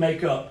people who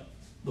make up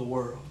the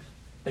world.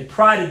 They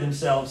prided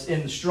themselves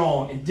in the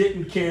strong and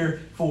didn't care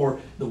for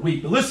the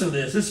weak. But listen to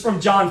this. This is from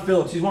John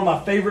Phillips. He's one of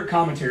my favorite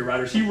commentary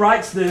writers. He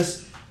writes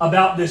this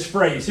about this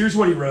phrase. Here's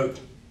what he wrote.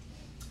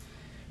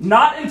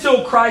 Not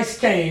until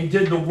Christ came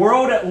did the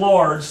world at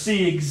large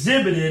see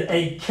exhibited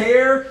a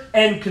care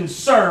and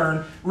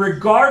concern,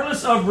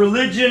 regardless of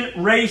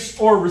religion, race,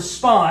 or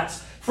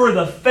response, for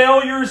the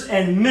failures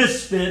and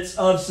misfits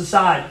of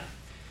society.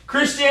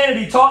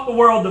 Christianity taught the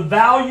world the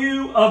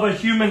value of a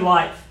human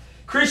life.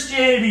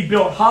 Christianity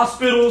built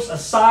hospitals,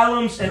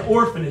 asylums, and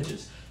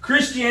orphanages.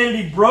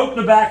 Christianity broke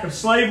the back of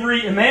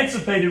slavery,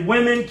 emancipated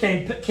women,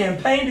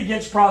 campaigned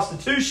against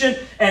prostitution,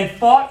 and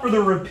fought for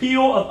the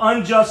repeal of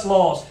unjust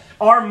laws.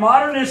 Our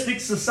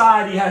modernistic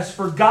society has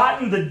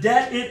forgotten the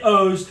debt it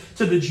owes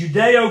to the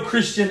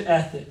Judeo-Christian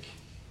ethic.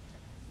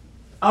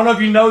 I don't know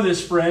if you know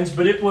this, friends,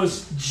 but it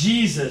was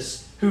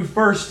Jesus who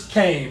first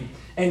came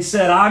and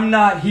said, I'm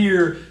not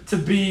here to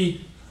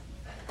be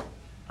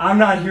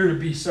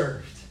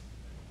served.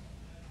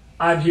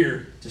 I'm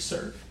here to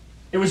serve.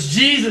 It was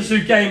Jesus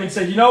who came and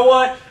said, you know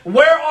what?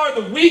 Where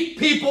are the weak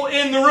people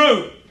in the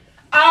room?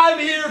 I'm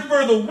here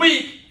for the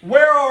weak.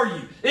 Where are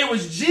you? It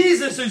was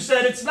Jesus who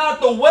said, it's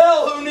not the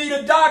well who need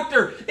a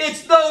doctor.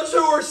 It's those who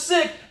are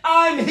sick.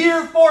 I'm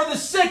here for the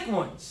sick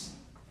ones.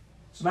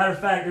 As a matter of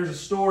fact, there's a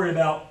story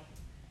about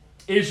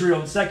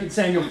Israel in 2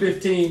 Samuel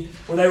 15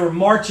 where they were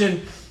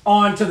marching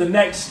on to the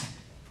next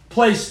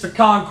place to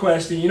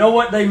conquest. And you know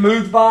what they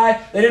moved by?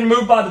 They didn't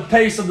move by the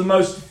pace of the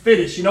most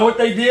fittest. You know what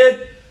they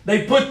did?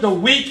 They put the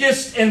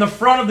weakest in the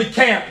front of the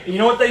camp. And you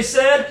know what they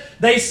said?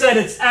 They said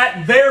it's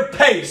at their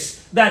pace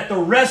that the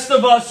rest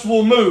of us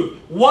will move.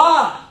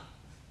 Why?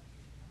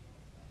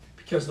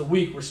 Because the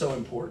weak were so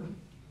important.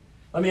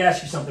 Let me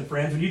ask you something,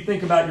 friends. When you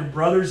think about your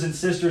brothers and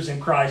sisters in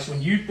Christ,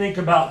 when you think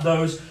about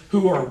those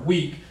who are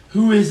weak,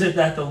 who is it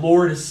that the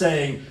Lord is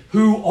saying,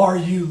 who are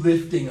you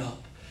lifting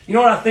up? You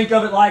know what I think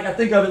of it like? I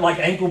think of it like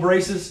ankle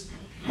braces.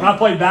 When I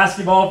played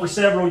basketball for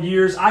several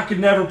years, I could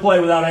never play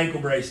without ankle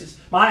braces.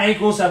 My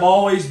ankles have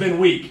always been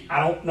weak. I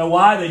don't know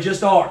why, they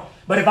just are.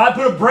 But if I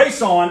put a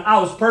brace on, I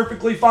was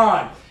perfectly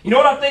fine. You know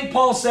what I think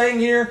Paul's saying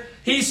here?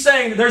 He's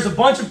saying that there's a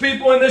bunch of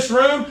people in this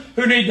room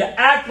who need to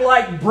act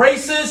like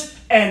braces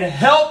and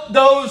help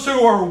those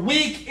who are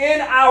weak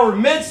in our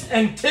midst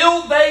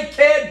until they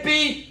can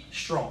be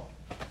strong.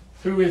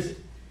 Who is it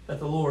that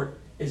the Lord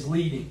is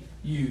leading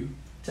you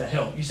to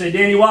help? You say,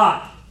 Danny,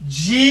 why?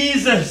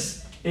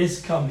 Jesus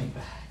is coming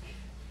back.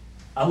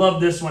 I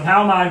love this one.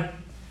 How am I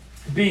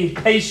being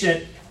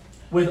patient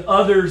with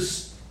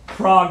others'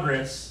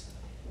 progress?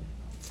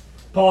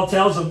 Paul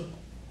tells them,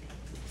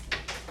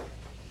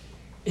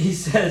 he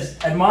says,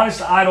 admonish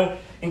the idle,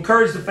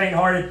 encourage the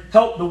faint-hearted,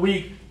 help the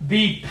weak,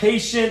 be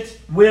patient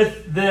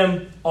with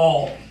them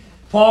all.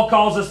 Paul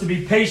calls us to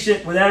be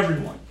patient with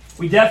everyone.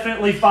 We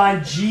definitely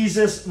find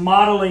Jesus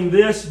modeling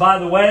this, by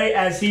the way,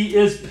 as he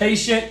is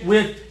patient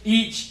with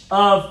each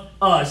of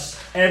us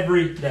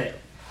every day.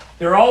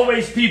 There are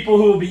always people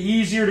who will be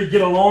easier to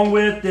get along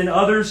with than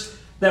others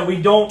that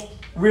we don't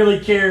really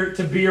care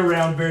to be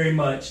around very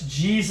much.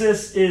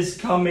 Jesus is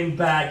coming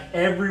back.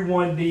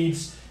 Everyone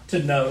needs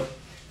to know.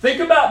 Think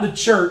about the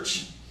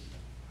church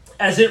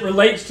as it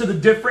relates to the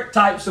different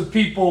types of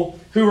people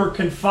who are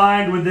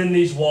confined within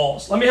these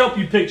walls. Let me help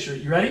you picture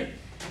it. You ready?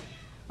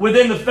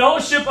 Within the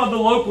fellowship of the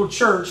local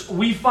church,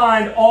 we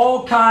find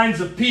all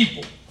kinds of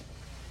people.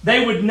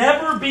 They would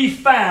never be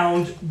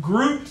found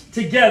grouped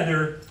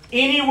together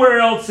anywhere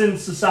else in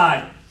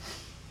society.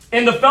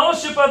 In the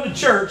fellowship of the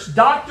church,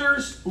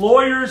 doctors,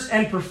 lawyers,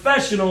 and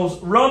professionals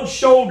rub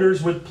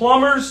shoulders with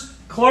plumbers,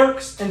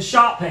 clerks, and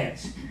shop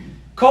hands.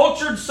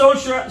 Cultured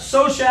socialites,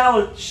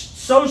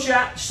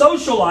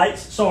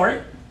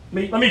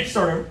 let me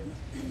start over.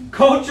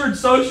 Cultured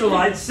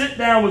socialites sit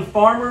down with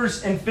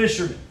farmers and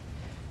fishermen.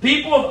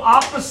 People of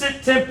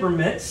opposite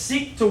temperaments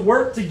seek to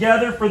work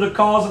together for the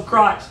cause of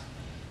Christ.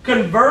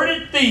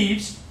 Converted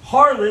thieves,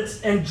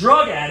 harlots, and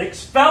drug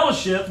addicts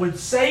fellowship with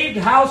saved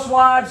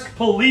housewives,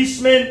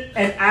 policemen,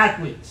 and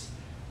athletes.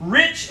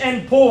 Rich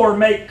and poor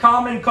make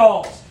common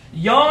cause.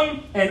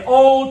 Young and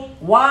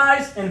old,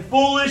 wise and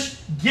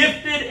foolish,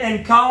 gifted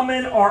and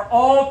common are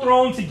all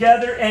thrown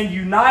together and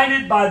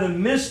united by the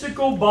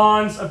mystical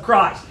bonds of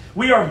Christ.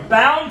 We are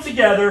bound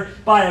together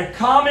by a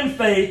common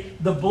faith,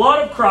 the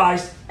blood of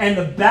Christ, and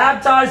the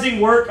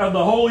baptizing work of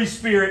the Holy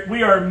Spirit.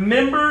 We are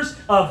members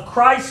of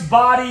Christ's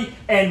body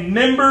and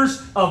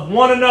members of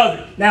one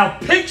another. Now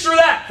picture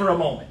that for a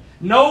moment.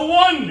 No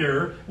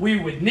wonder we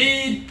would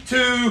need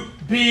to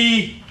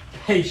be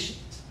patient.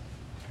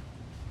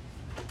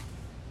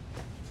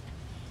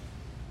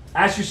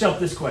 Ask yourself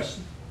this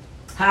question.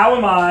 How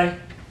am I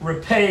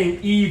repaying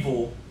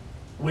evil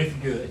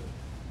with good?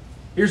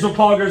 Here's what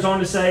Paul goes on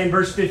to say in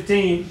verse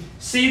 15.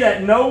 See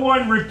that no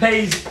one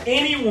repays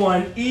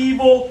anyone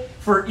evil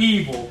for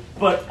evil,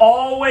 but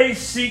always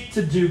seek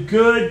to do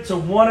good to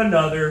one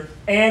another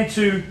and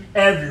to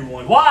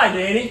everyone. Why,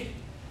 Danny?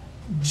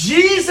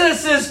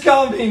 Jesus is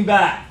coming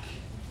back.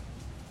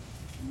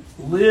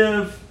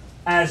 Live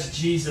as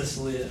Jesus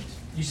lived.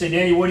 You say,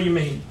 Danny, what do you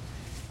mean?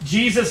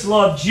 Jesus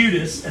loved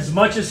Judas as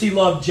much as he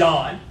loved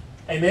John.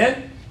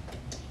 Amen?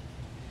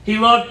 He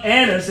loved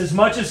Annas as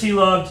much as he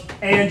loved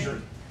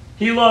Andrew.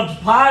 He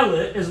loved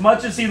Pilate as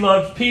much as he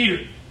loved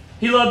Peter.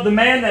 He loved the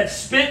man that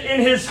spit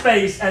in his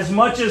face as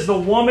much as the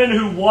woman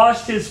who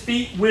washed his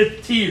feet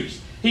with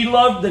tears. He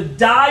loved the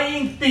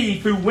dying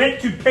thief who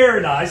went to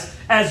paradise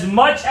as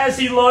much as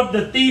he loved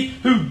the thief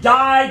who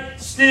died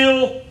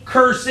still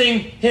cursing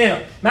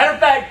him. Matter of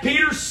fact,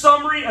 Peter's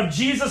summary of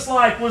Jesus'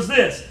 life was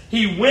this.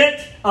 He went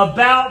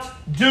about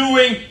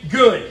doing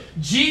good.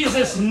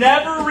 Jesus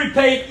never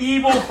repaid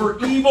evil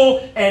for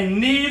evil, and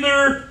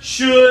neither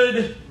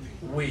should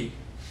we.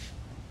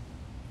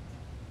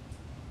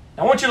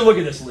 I want you to look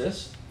at this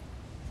list.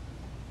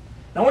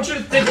 I want you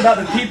to think about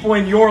the people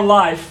in your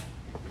life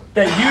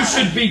that you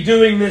should be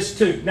doing this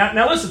to.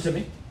 Now listen to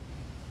me.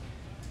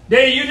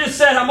 Danny, you just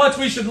said how much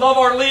we should love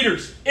our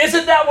leaders.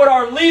 Isn't that what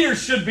our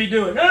leaders should be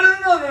doing?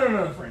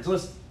 No, friends.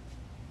 Listen.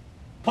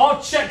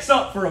 Paul checks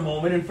up for a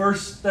moment in 1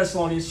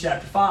 Thessalonians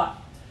chapter 5.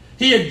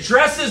 He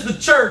addresses the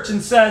church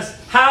and says,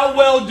 how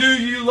well do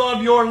you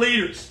love your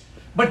leaders?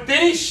 But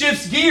then he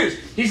shifts gears.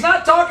 He's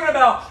not talking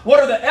about what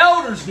are the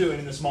elders doing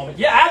in this moment.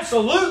 Yeah,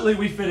 absolutely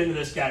we fit into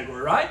this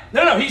category, right?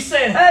 No. He's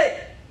saying,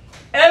 hey,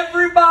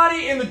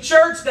 everybody in the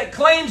church that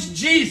claims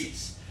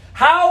Jesus,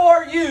 how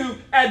are you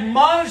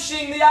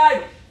admonishing the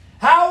idle?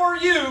 How are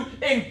you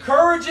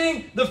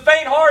encouraging the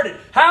faint-hearted?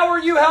 How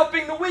are you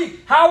helping the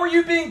weak? How are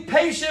you being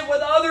patient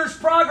with others'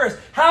 progress?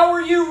 How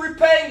are you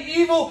repaying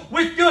evil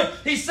with good?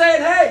 He's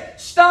saying, hey,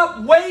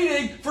 stop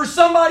waiting for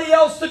somebody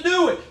else to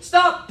do it.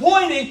 Stop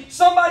pointing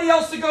somebody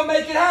else to go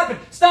make it happen.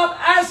 Stop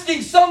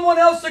asking someone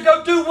else to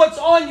go do what's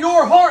on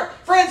your heart.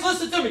 Friends,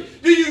 listen to me.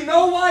 Do you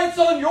know why it's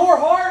on your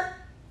heart?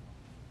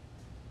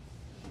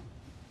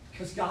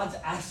 Because God's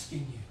asking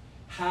you.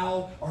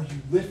 How are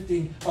you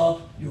lifting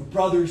up your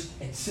brothers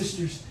and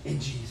sisters in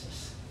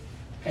Jesus?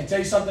 Can I tell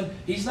you something?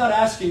 He's not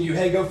asking you,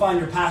 hey, go find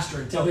your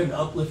pastor and tell him to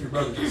uplift your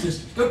brothers and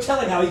sisters. Go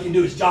tell him how he can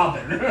do his job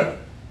better.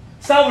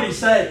 That's not what he's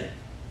saying.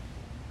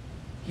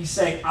 He's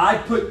saying, I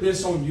put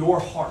this on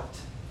your heart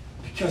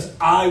because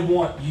I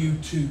want you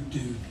to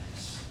do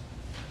this.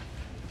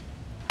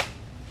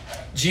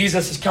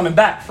 Jesus is coming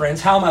back, friends.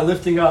 How am I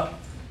lifting up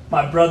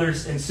my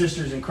brothers and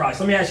sisters in Christ?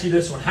 Let me ask you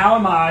this one. How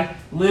am I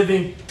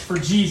living for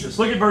Jesus?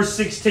 Look at verse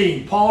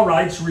 16. Paul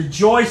writes,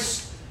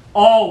 rejoice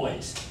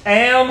always.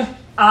 Am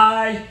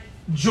I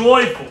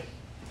joyful?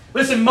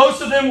 Listen,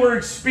 most of them were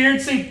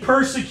experiencing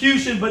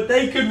persecution, but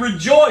they could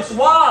rejoice.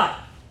 Why?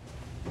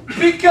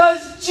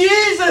 Because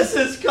Jesus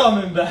is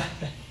coming back.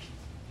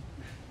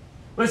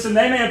 Listen,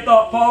 they may have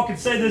thought Paul could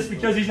say this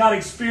because he's not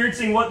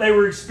experiencing what they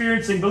were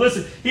experiencing. But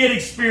listen, he had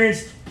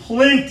experienced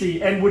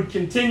plenty and would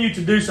continue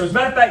to do so. As a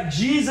matter of fact,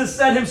 Jesus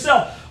said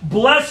himself,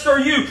 blessed are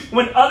you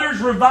when others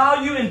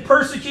revile you and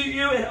persecute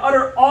you and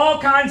utter all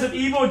kinds of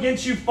evil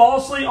against you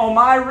falsely on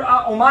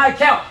my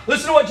account.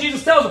 Listen to what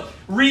Jesus tells them.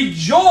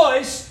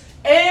 Rejoice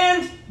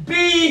and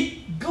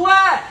be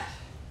glad,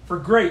 for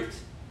great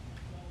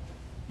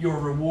your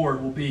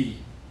reward will be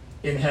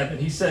in heaven.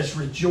 He says,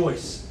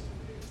 rejoice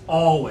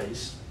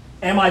always.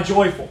 Am I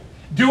joyful?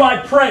 Do I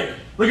pray?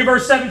 Look at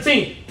verse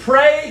 17.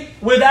 Pray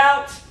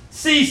without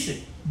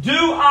ceasing.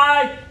 Do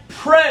I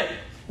pray?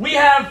 We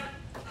have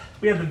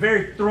the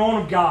very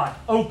throne of God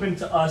open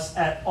to us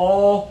at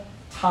all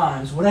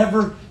times.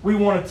 Whatever we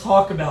want to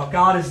talk about,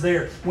 God is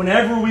there.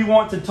 Whenever we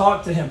want to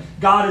talk to Him,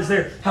 God is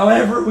there.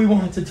 However we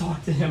want to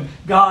talk to Him,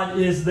 God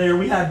is there.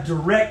 We have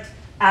direct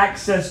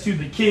access to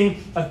the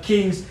King of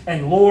Kings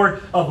and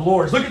Lord of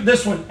Lords. Look at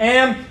this one.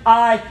 Am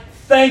I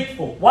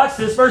thankful? Watch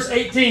this, verse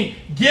 18.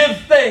 Give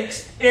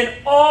thanks in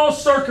all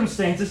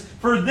circumstances,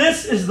 for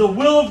this is the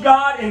will of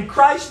God in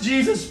Christ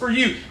Jesus for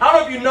you. I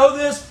don't know if you know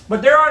this,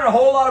 but there aren't a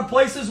whole lot of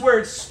places where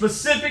it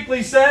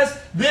specifically says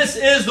this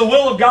is the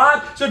will of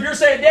God. So if you're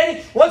saying,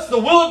 Danny, what's the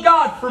will of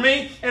God for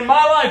me in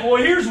my life? Well,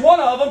 here's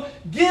one of them.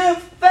 Give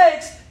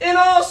thanks in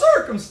all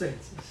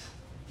circumstances.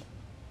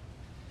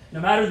 No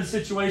matter the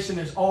situation,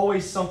 there's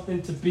always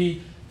something to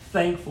be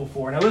thankful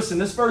for. Now listen,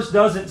 this verse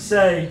doesn't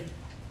say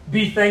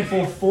be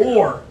thankful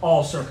for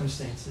all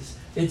circumstances.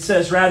 It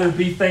says rather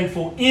be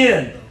thankful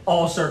in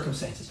all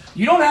circumstances.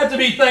 You don't have to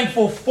be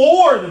thankful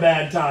for the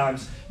bad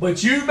times,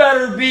 but you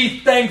better be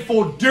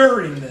thankful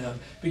during them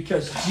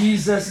because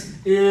Jesus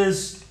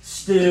is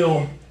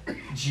still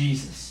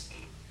Jesus.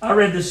 I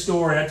read this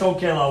story. I told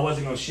Kayla I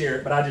wasn't going to share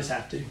it, but I just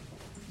have to.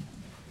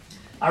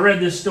 I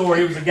read this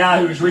story. It was a guy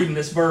who was reading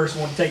this verse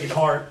and wanted to take it to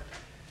heart.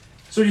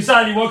 So he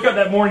decided, he woke up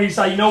that morning, he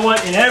decided, you know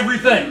what, in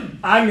everything,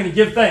 I'm going to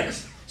give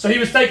thanks. So he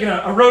was taking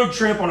a road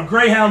trip on a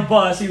Greyhound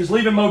bus. He was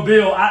leaving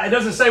Mobile. It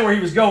doesn't say where he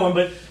was going,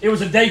 but it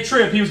was a day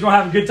trip. He was going to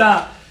have a good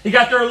time. He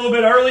got there a little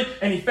bit early,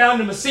 and he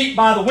found him a seat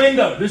by the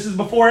window. This is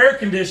before air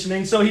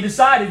conditioning, so he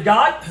decided,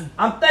 God,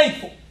 I'm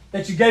thankful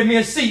that you gave me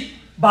a seat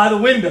by the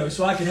window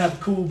so I could have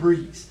a cool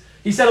breeze.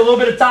 He said a little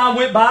bit of time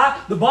went by.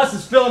 The bus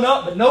is filling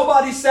up, but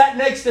nobody sat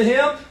next to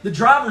him. The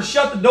driver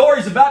shut the door.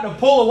 He's about to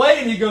pull away,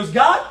 and he goes,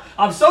 God,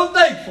 I'm so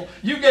thankful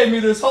you gave me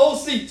this whole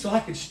seat so I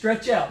could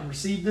stretch out and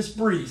receive this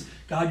breeze.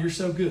 God, you're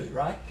so good,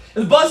 right?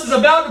 And the bus is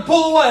about to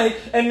pull away,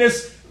 and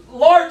this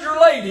larger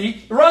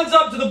lady runs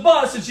up to the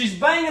bus, and she's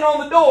banging on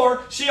the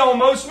door. She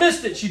almost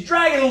missed it. She's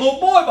dragging a little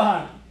boy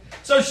behind her.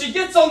 So she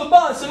gets on the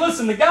bus, and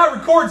listen, the guy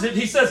records it.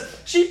 He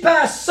says, she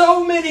passed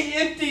so many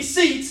empty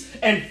seats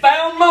and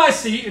found my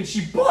seat, and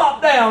she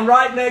plopped down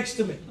right next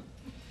to me.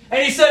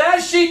 And he said,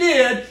 as she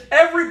did,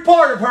 every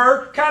part of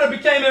her kind of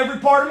became every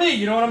part of me.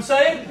 You know what I'm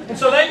saying? And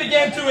so they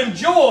began to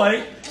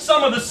enjoy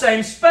some of the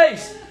same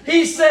space.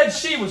 He said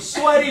she was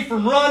sweaty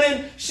from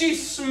running. She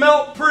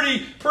smelt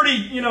pretty,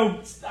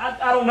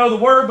 I don't know the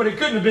word, but it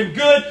couldn't have been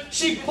good.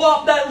 She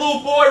plopped that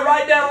little boy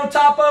right down on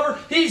top of her.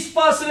 He's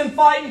fussing and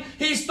fighting.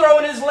 He's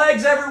throwing his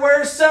legs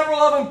everywhere. Several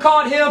of them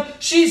caught him.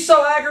 She's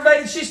so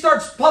aggravated, she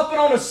starts puffing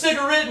on a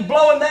cigarette and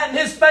blowing that in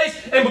his face.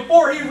 And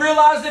before he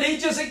realized it, he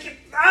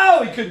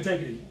couldn't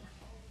take it anymore.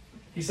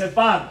 He said,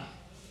 finally,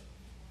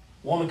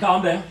 Woman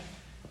calmed down,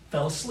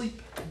 fell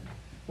asleep.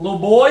 Little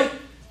boy,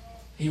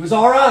 he was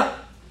all right.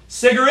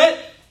 Cigarette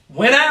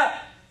went out.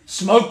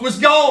 Smoke was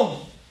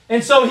gone.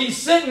 And so he's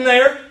sitting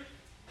there.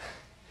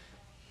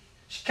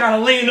 She's kind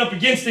of leaning up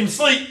against him,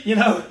 sleep, you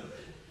know.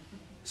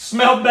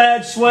 Smelled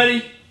bad,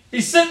 sweaty.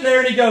 He's sitting there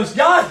and he goes,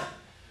 God,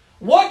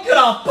 what could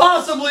I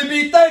possibly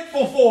be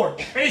thankful for?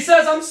 And he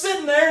says, I'm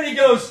sitting there and he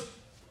goes,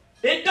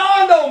 it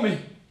dawned on me.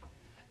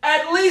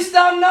 At least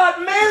I'm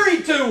not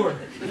married to her.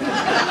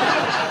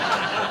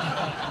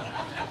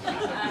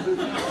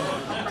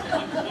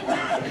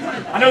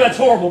 I know that's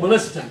horrible, but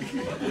listen to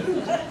me.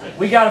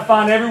 We got to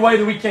find every way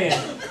that we can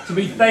to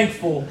be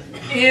thankful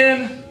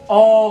in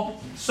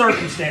all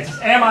circumstances.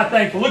 Am I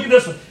thankful? Look at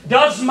this one.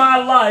 Does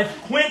my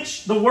life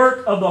quench the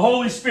work of the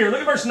Holy Spirit?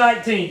 Look at verse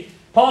 19.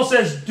 Paul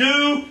says,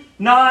 do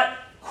not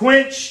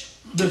quench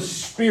the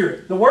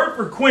Spirit. The word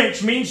for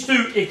quench means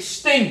to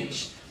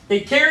extinguish.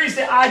 It carries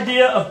the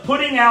idea of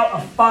putting out a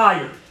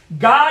fire.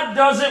 God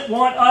doesn't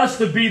want us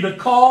to be the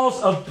cause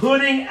of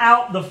putting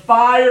out the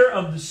fire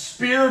of the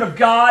Spirit of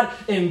God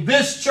in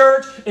this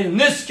church, in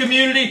this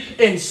community,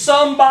 in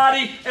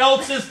somebody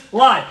else's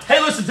life.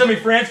 Hey, listen to me,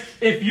 friends.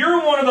 If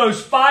you're one of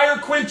those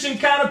fire-quenching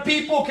kind of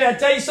people, can I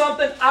tell you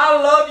something?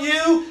 I love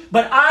you,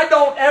 but I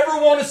don't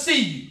ever want to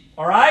see you.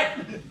 All right?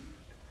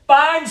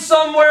 Find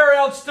somewhere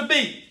else to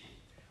be.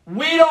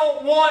 We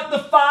don't want the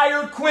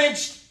fire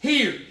quenched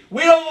here.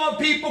 We don't want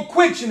people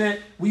quenching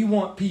it. We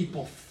want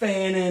people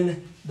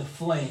fanning the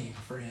flame,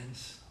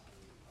 friends.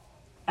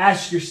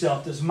 Ask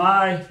yourself, does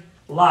my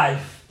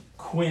life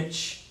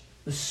quench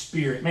the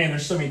Spirit? Man,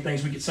 there's so many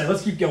things we could say.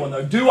 Let's keep going,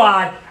 though. Do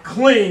I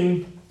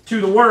cling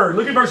to the Word?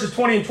 Look at verses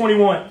 20 and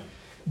 21.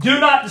 Do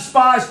not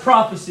despise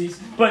prophecies,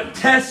 but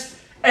test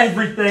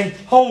everything.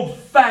 Hold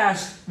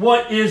fast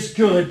what is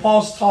good.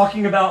 Paul's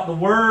talking about the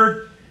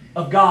Word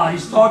of God.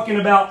 He's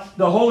talking about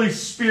the Holy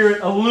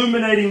Spirit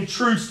illuminating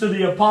truths to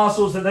the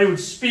apostles that they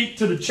would speak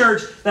to the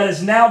church that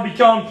has now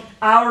become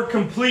our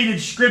completed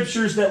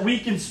scriptures that we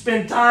can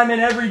spend time in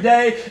every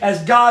day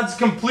as God's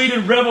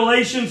completed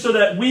revelation so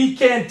that we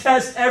can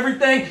test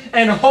everything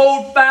and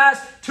hold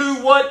fast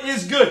to what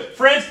is good.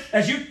 Friends,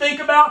 as you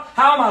think about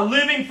how am I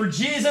living for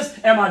Jesus,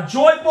 am I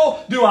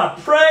joyful? Do I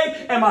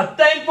pray? Am I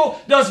thankful?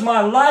 Does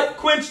my life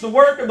quench the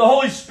work of the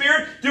Holy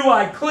Spirit? Do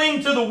I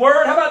cling to the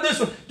Word? How about this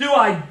one? Do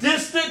I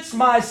distance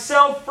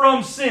myself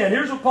from sin?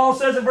 Here's what Paul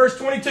says in verse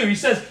 22. He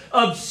says,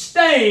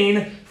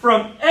 abstain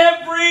from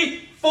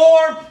every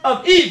form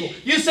of evil.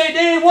 You say,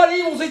 Danny, what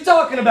evil is he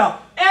talking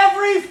about?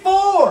 Every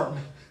form.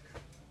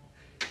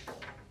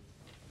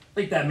 I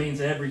think that means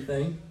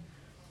everything.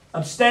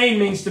 Abstain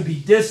means to be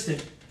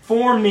distant.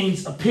 Form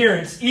means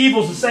appearance.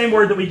 Evil is the same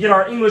word that we get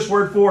our English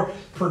word for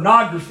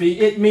pornography.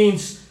 It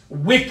means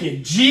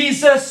wicked.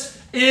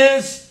 Jesus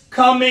is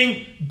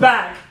coming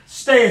back.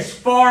 Stay as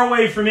far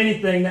away from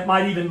anything that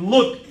might even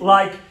look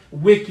like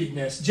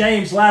wickedness.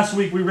 James, last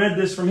week we read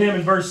this from him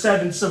in verse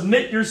 7.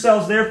 Submit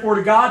yourselves therefore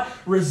to God.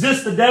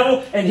 Resist the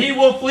devil and he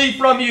will flee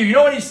from you. You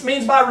know what he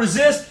means by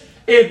resist?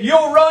 If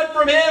you'll run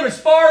from him as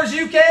far as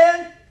you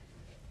can,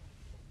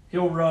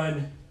 he'll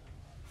run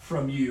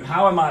from you.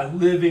 How am I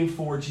living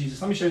for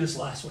Jesus? Let me show you this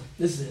last one.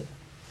 This is it.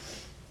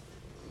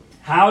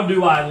 How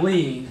do I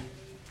lean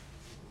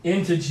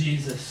into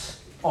Jesus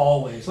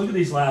always? Look at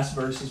these last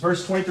verses.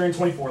 Verse 23 and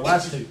 24.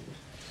 Last two.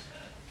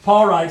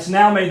 Paul writes,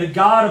 now may the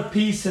God of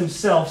peace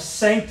himself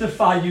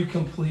sanctify you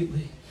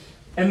completely.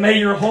 And may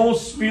your whole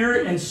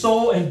spirit and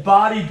soul and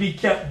body be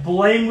kept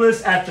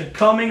blameless at the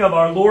coming of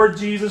our Lord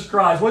Jesus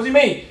Christ. What does he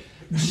mean?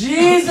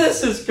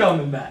 Jesus is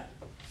coming back.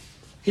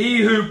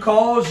 He who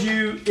calls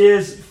you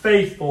is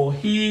faithful.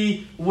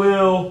 He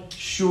will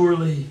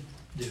surely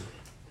do it.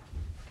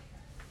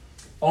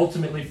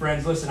 Ultimately,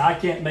 friends, listen, I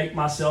can't make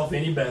myself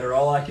any better.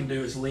 All I can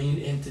do is lean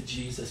into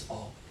Jesus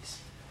always.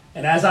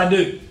 And as I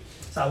do,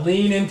 as I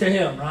lean into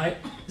Him, right?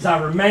 As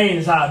I remain,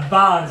 as I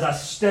abide, as I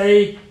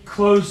stay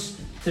close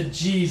to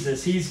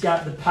Jesus, He's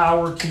got the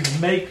power to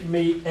make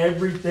me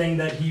everything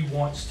that He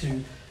wants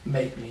to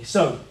make me.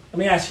 So, let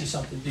me ask you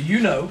something. Do you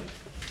know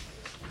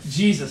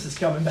Jesus is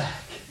coming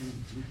back?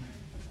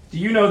 Do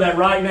you know that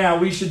right now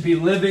we should be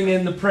living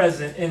in the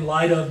present in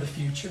light of the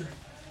future?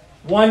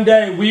 One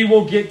day we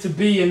will get to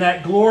be in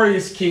that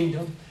glorious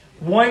kingdom.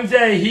 One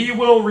day He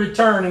will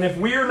return. And if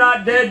we are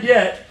not dead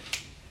yet,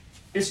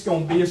 it's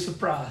going to be a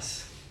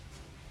surprise.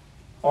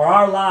 Are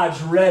our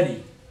lives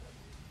ready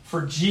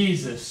for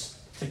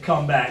Jesus to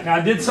come back? Now,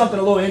 I did something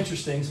a little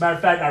interesting. As a matter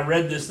of fact, I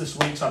read this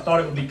week, so I thought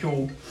it would be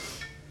cool.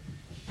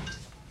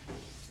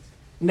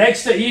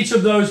 Next to each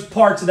of those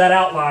parts of that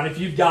outline, if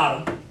you've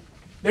got them,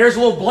 there's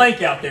a little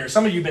blank out there.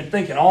 Some of you have been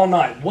thinking all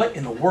night, what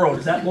in the world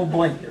is that little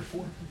blank there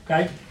for?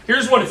 Okay?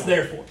 Here's what it's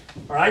there for.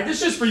 All right? This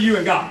is just for you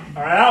and God.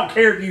 All right? I don't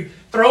care if you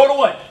throw it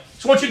away.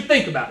 Just want you to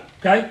think about it.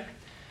 Okay?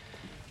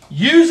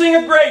 Using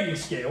a grading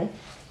scale,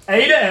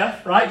 A to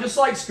F, right? Just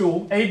like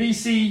school. A, B,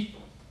 C,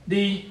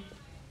 D,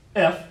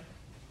 F.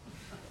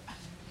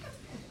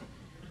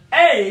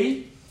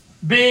 A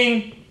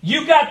being,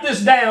 you got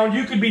this down.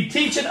 You could be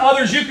teaching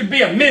others. You could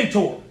be a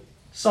mentor.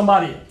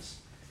 Somebody else.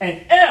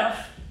 And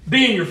F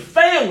being you're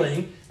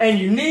failing and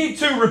you need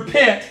to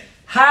repent.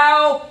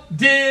 How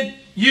did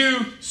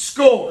you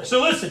score?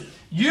 So listen,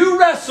 you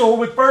wrestle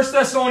with 1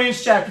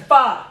 Thessalonians chapter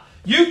 5.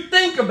 You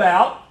think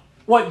about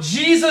what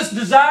Jesus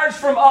desires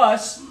from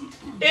us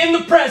in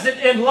the present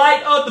in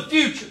light of the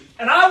future.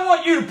 And I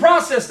want you to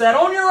process that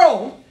on your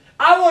own.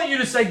 I want you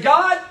to say,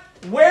 God,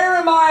 where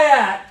am I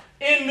at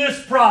in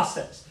this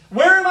process?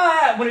 Where am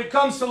I at when it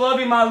comes to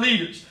loving my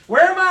leaders?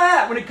 Where am I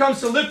at when it comes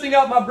to lifting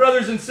up my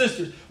brothers and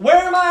sisters? Where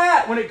am I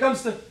at when it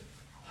comes to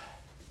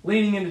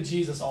leaning into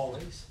Jesus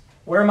always?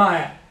 Where am I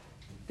at,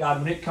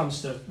 God, when it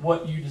comes to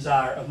what you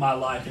desire of my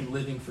life and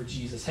living for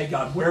Jesus? Hey,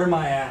 God, where am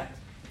I at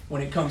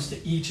when it comes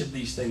to each of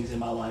these things in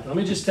my life? Let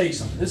me just tell you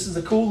something. This is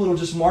a cool little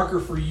just marker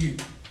for you.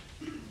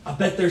 I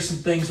bet there's some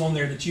things on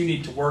there that you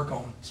need to work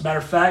on. As a matter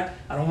of fact,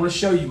 I don't want to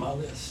show you my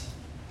list.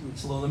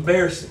 It's a little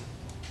embarrassing.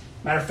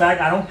 Matter of fact,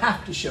 I don't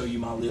have to show you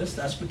my list.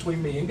 That's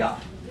between me and God.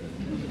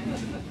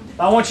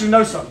 But I want you to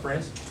know something,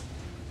 friends.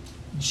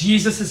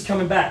 Jesus is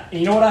coming back.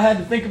 And you know what I had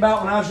to think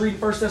about when I was reading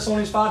 1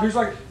 Thessalonians 5? Here's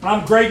like, when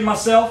I'm grading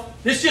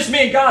myself. This is just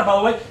me and God, by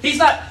the way. He's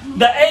not,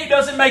 the A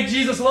doesn't make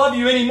Jesus love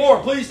you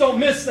anymore. Please don't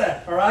miss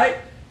that, all right?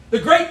 The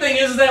great thing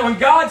is that when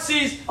God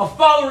sees a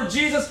follower of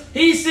Jesus,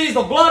 He sees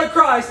the blood of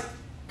Christ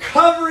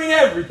covering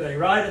everything,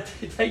 right?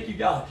 Thank you,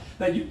 God,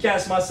 that you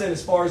cast my sin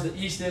as far as the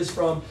east is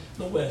from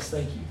the west.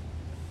 Thank you.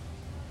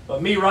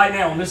 But me right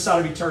now on this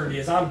side of eternity,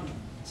 as I'm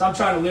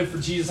trying to live for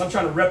Jesus, I'm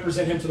trying to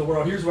represent Him to the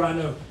world. Here's what I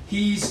know.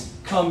 He's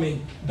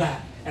coming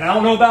back. And I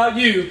don't know about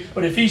you,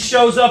 but if He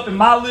shows up in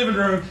my living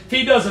room, if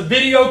He does a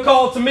video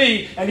call to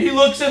me, and He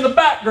looks in the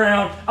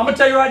background, I'm going to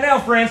tell you right now,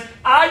 friends,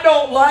 I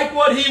don't like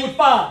what He would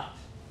find.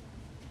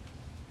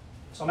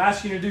 So I'm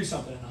asking you to do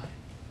something tonight.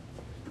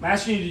 I'm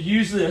asking you to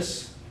use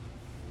this.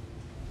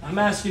 I'm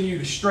asking you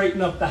to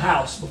straighten up the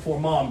house before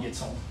Mom gets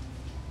home.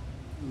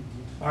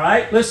 All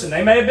right? Listen,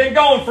 they may have been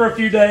gone for a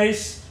few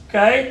days,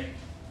 okay?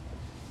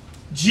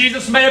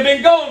 Jesus may have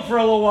been gone for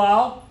a little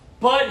while,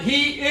 but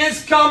He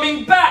is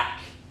coming back.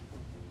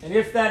 And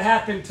if that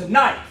happened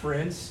tonight,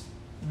 friends,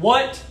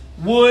 what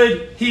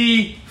would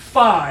He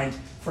find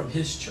from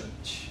His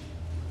church?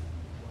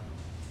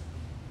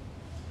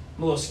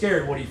 I'm a little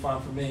scared what He'd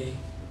find for me.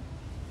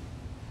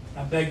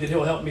 I beg that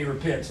He'll help me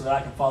repent so that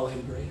I can follow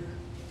Him greater.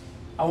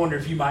 I wonder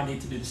if you might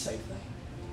need to do the same thing.